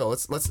 chill.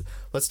 Let's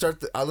start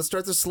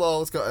this slow.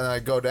 Let's go, and I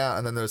go down,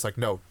 and then there's like,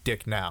 no,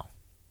 dick now.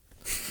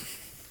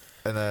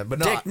 And then, but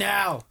no, Dick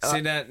now.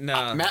 See that?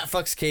 No. Matt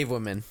fucks cave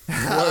women.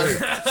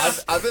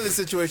 I've been in the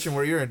situation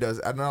where Aaron does.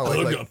 I don't know,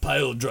 like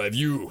pile drive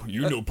you.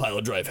 You know pile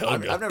drive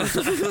I've never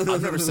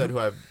said who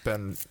I've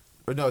been.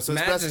 But no, so this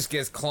Matt past, just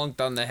gets clunked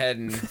on the head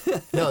and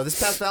this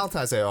past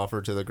Valentine's Day I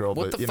offered to the girl.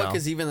 What but, the fuck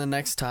is even the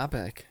next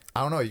topic?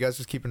 I don't know. You guys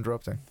just keep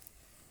interrupting.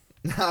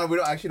 No, we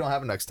don't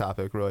have a next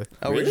topic, really.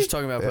 Oh, we're just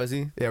talking about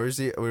pussy. Yeah,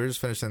 we're just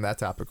finishing that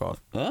topic off.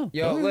 Oh.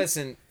 yo,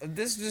 listen.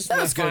 This is just That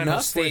my was good final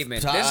enough.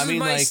 statement. I This is mean,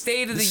 my like,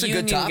 State of the this is a good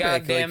Union. topic.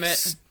 Goddamn Like,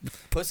 it!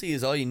 Pussy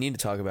is all you need to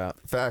talk about.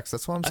 Facts.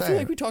 That's what I'm I saying. feel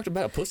like we talked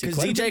about pussy. Because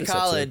quite a bit DJ this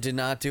Khaled episode. did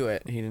not do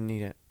it. He didn't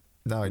need it.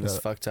 no, he It was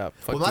doesn't. fucked up.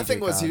 Fuck Well, my DJ thing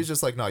was he Khaled. was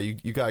just like, no, you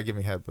gotta give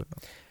me head. But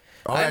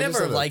oh, I just never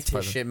said that. liked his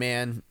Pardon. shit,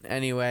 man.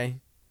 Anyway,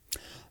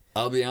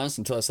 I'll be honest.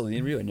 Until I saw the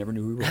interview, I never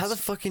knew who he was. how the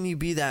fuck can you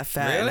be that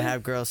fat Really? and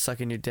have girls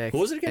sucking your dick Who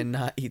was it again? and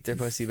not eat their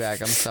pussy back?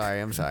 I'm sorry.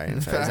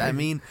 I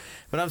mean,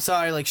 but I'm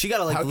sorry. Like she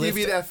gotta like How can you lift.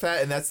 be that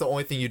fat and that's the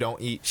only thing you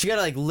don't eat? She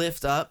gotta like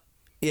lift up.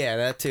 Yeah,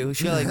 that too.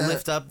 She gotta like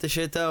lift up the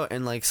shit though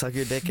and like suck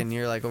your dick, and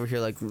you're like over here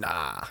like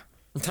nah.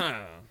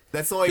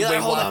 That's the only You're way.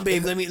 like, hold on,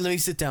 babe. Let me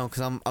sit down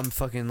because I'm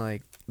fucking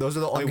like Those are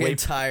the only I'm getting weight.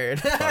 tired.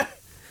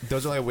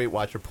 Those are the only Weight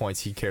Watcher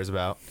points he cares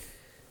about.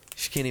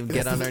 She can't even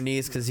get on her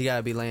knees because he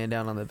gotta be laying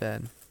down on the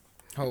bed.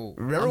 Oh,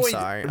 Remember I'm when?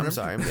 sorry.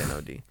 Remember, I'm getting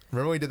OD.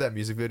 Remember when he did that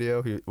music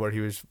video where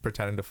he was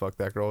pretending to fuck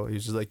that girl? He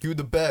was just like, "You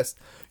the best.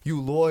 You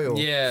loyal.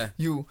 yeah.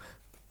 You."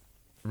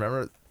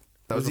 Remember?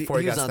 That was he before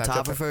he was got on snatched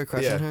top up. of her,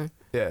 crushing Yeah. her.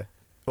 Yeah.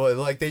 Well,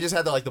 like they just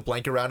had the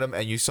blanket around him,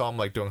 and you saw him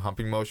like doing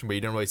humping motion, but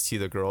you didn't really see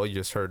the girl. You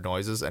just heard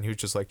noises, and he was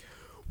just like,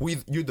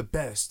 "You the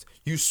best.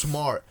 You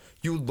smart.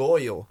 You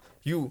loyal.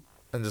 You,"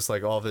 and just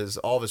like all of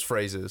his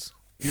phrases.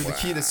 You're the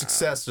key to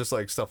success, just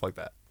like stuff like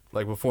that.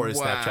 Like before his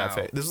Wow. Snapchat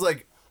fame. This was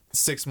like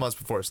 6 months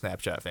before his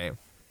Snapchat fame.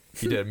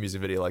 He did a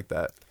music video like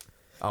that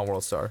on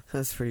World Star.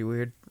 That's pretty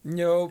weird.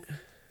 Nope.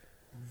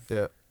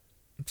 Yeah.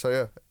 So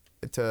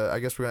yeah, I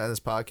guess we're gonna end this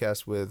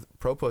podcast with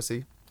pro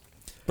pussy.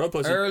 Bro,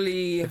 pussy.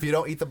 Early. If you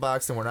don't eat the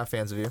box, then we're not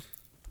fans of you.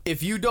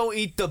 If you don't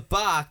eat the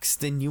box,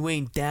 then you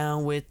ain't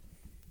down with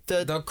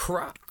The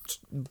crop.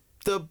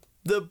 the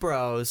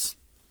bros.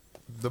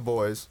 The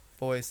boys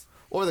Boys.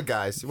 or the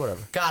guys,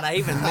 whatever. God, I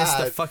even missed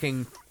the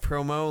fucking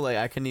promo. Like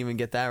I couldn't even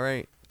get that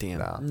right. Damn.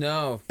 No,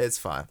 No. it's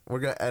fine. We're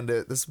gonna end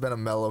it. This has been a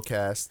mellow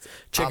cast.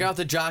 Check out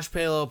the Josh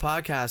Palo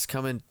podcast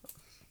coming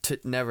to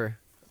never.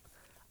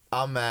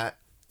 I'm Matt.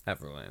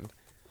 Everland.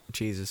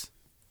 Jesus.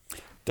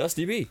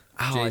 Dusty B.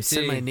 Oh, I JT.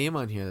 said my name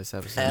on here this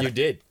episode. You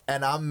did.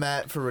 And I'm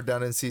Matt for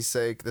redundancy's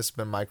sake. This has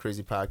been my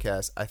crazy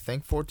podcast. I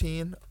think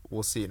 14.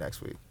 We'll see you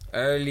next week.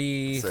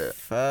 Early. That's it.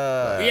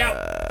 Fuck.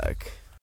 Yeah.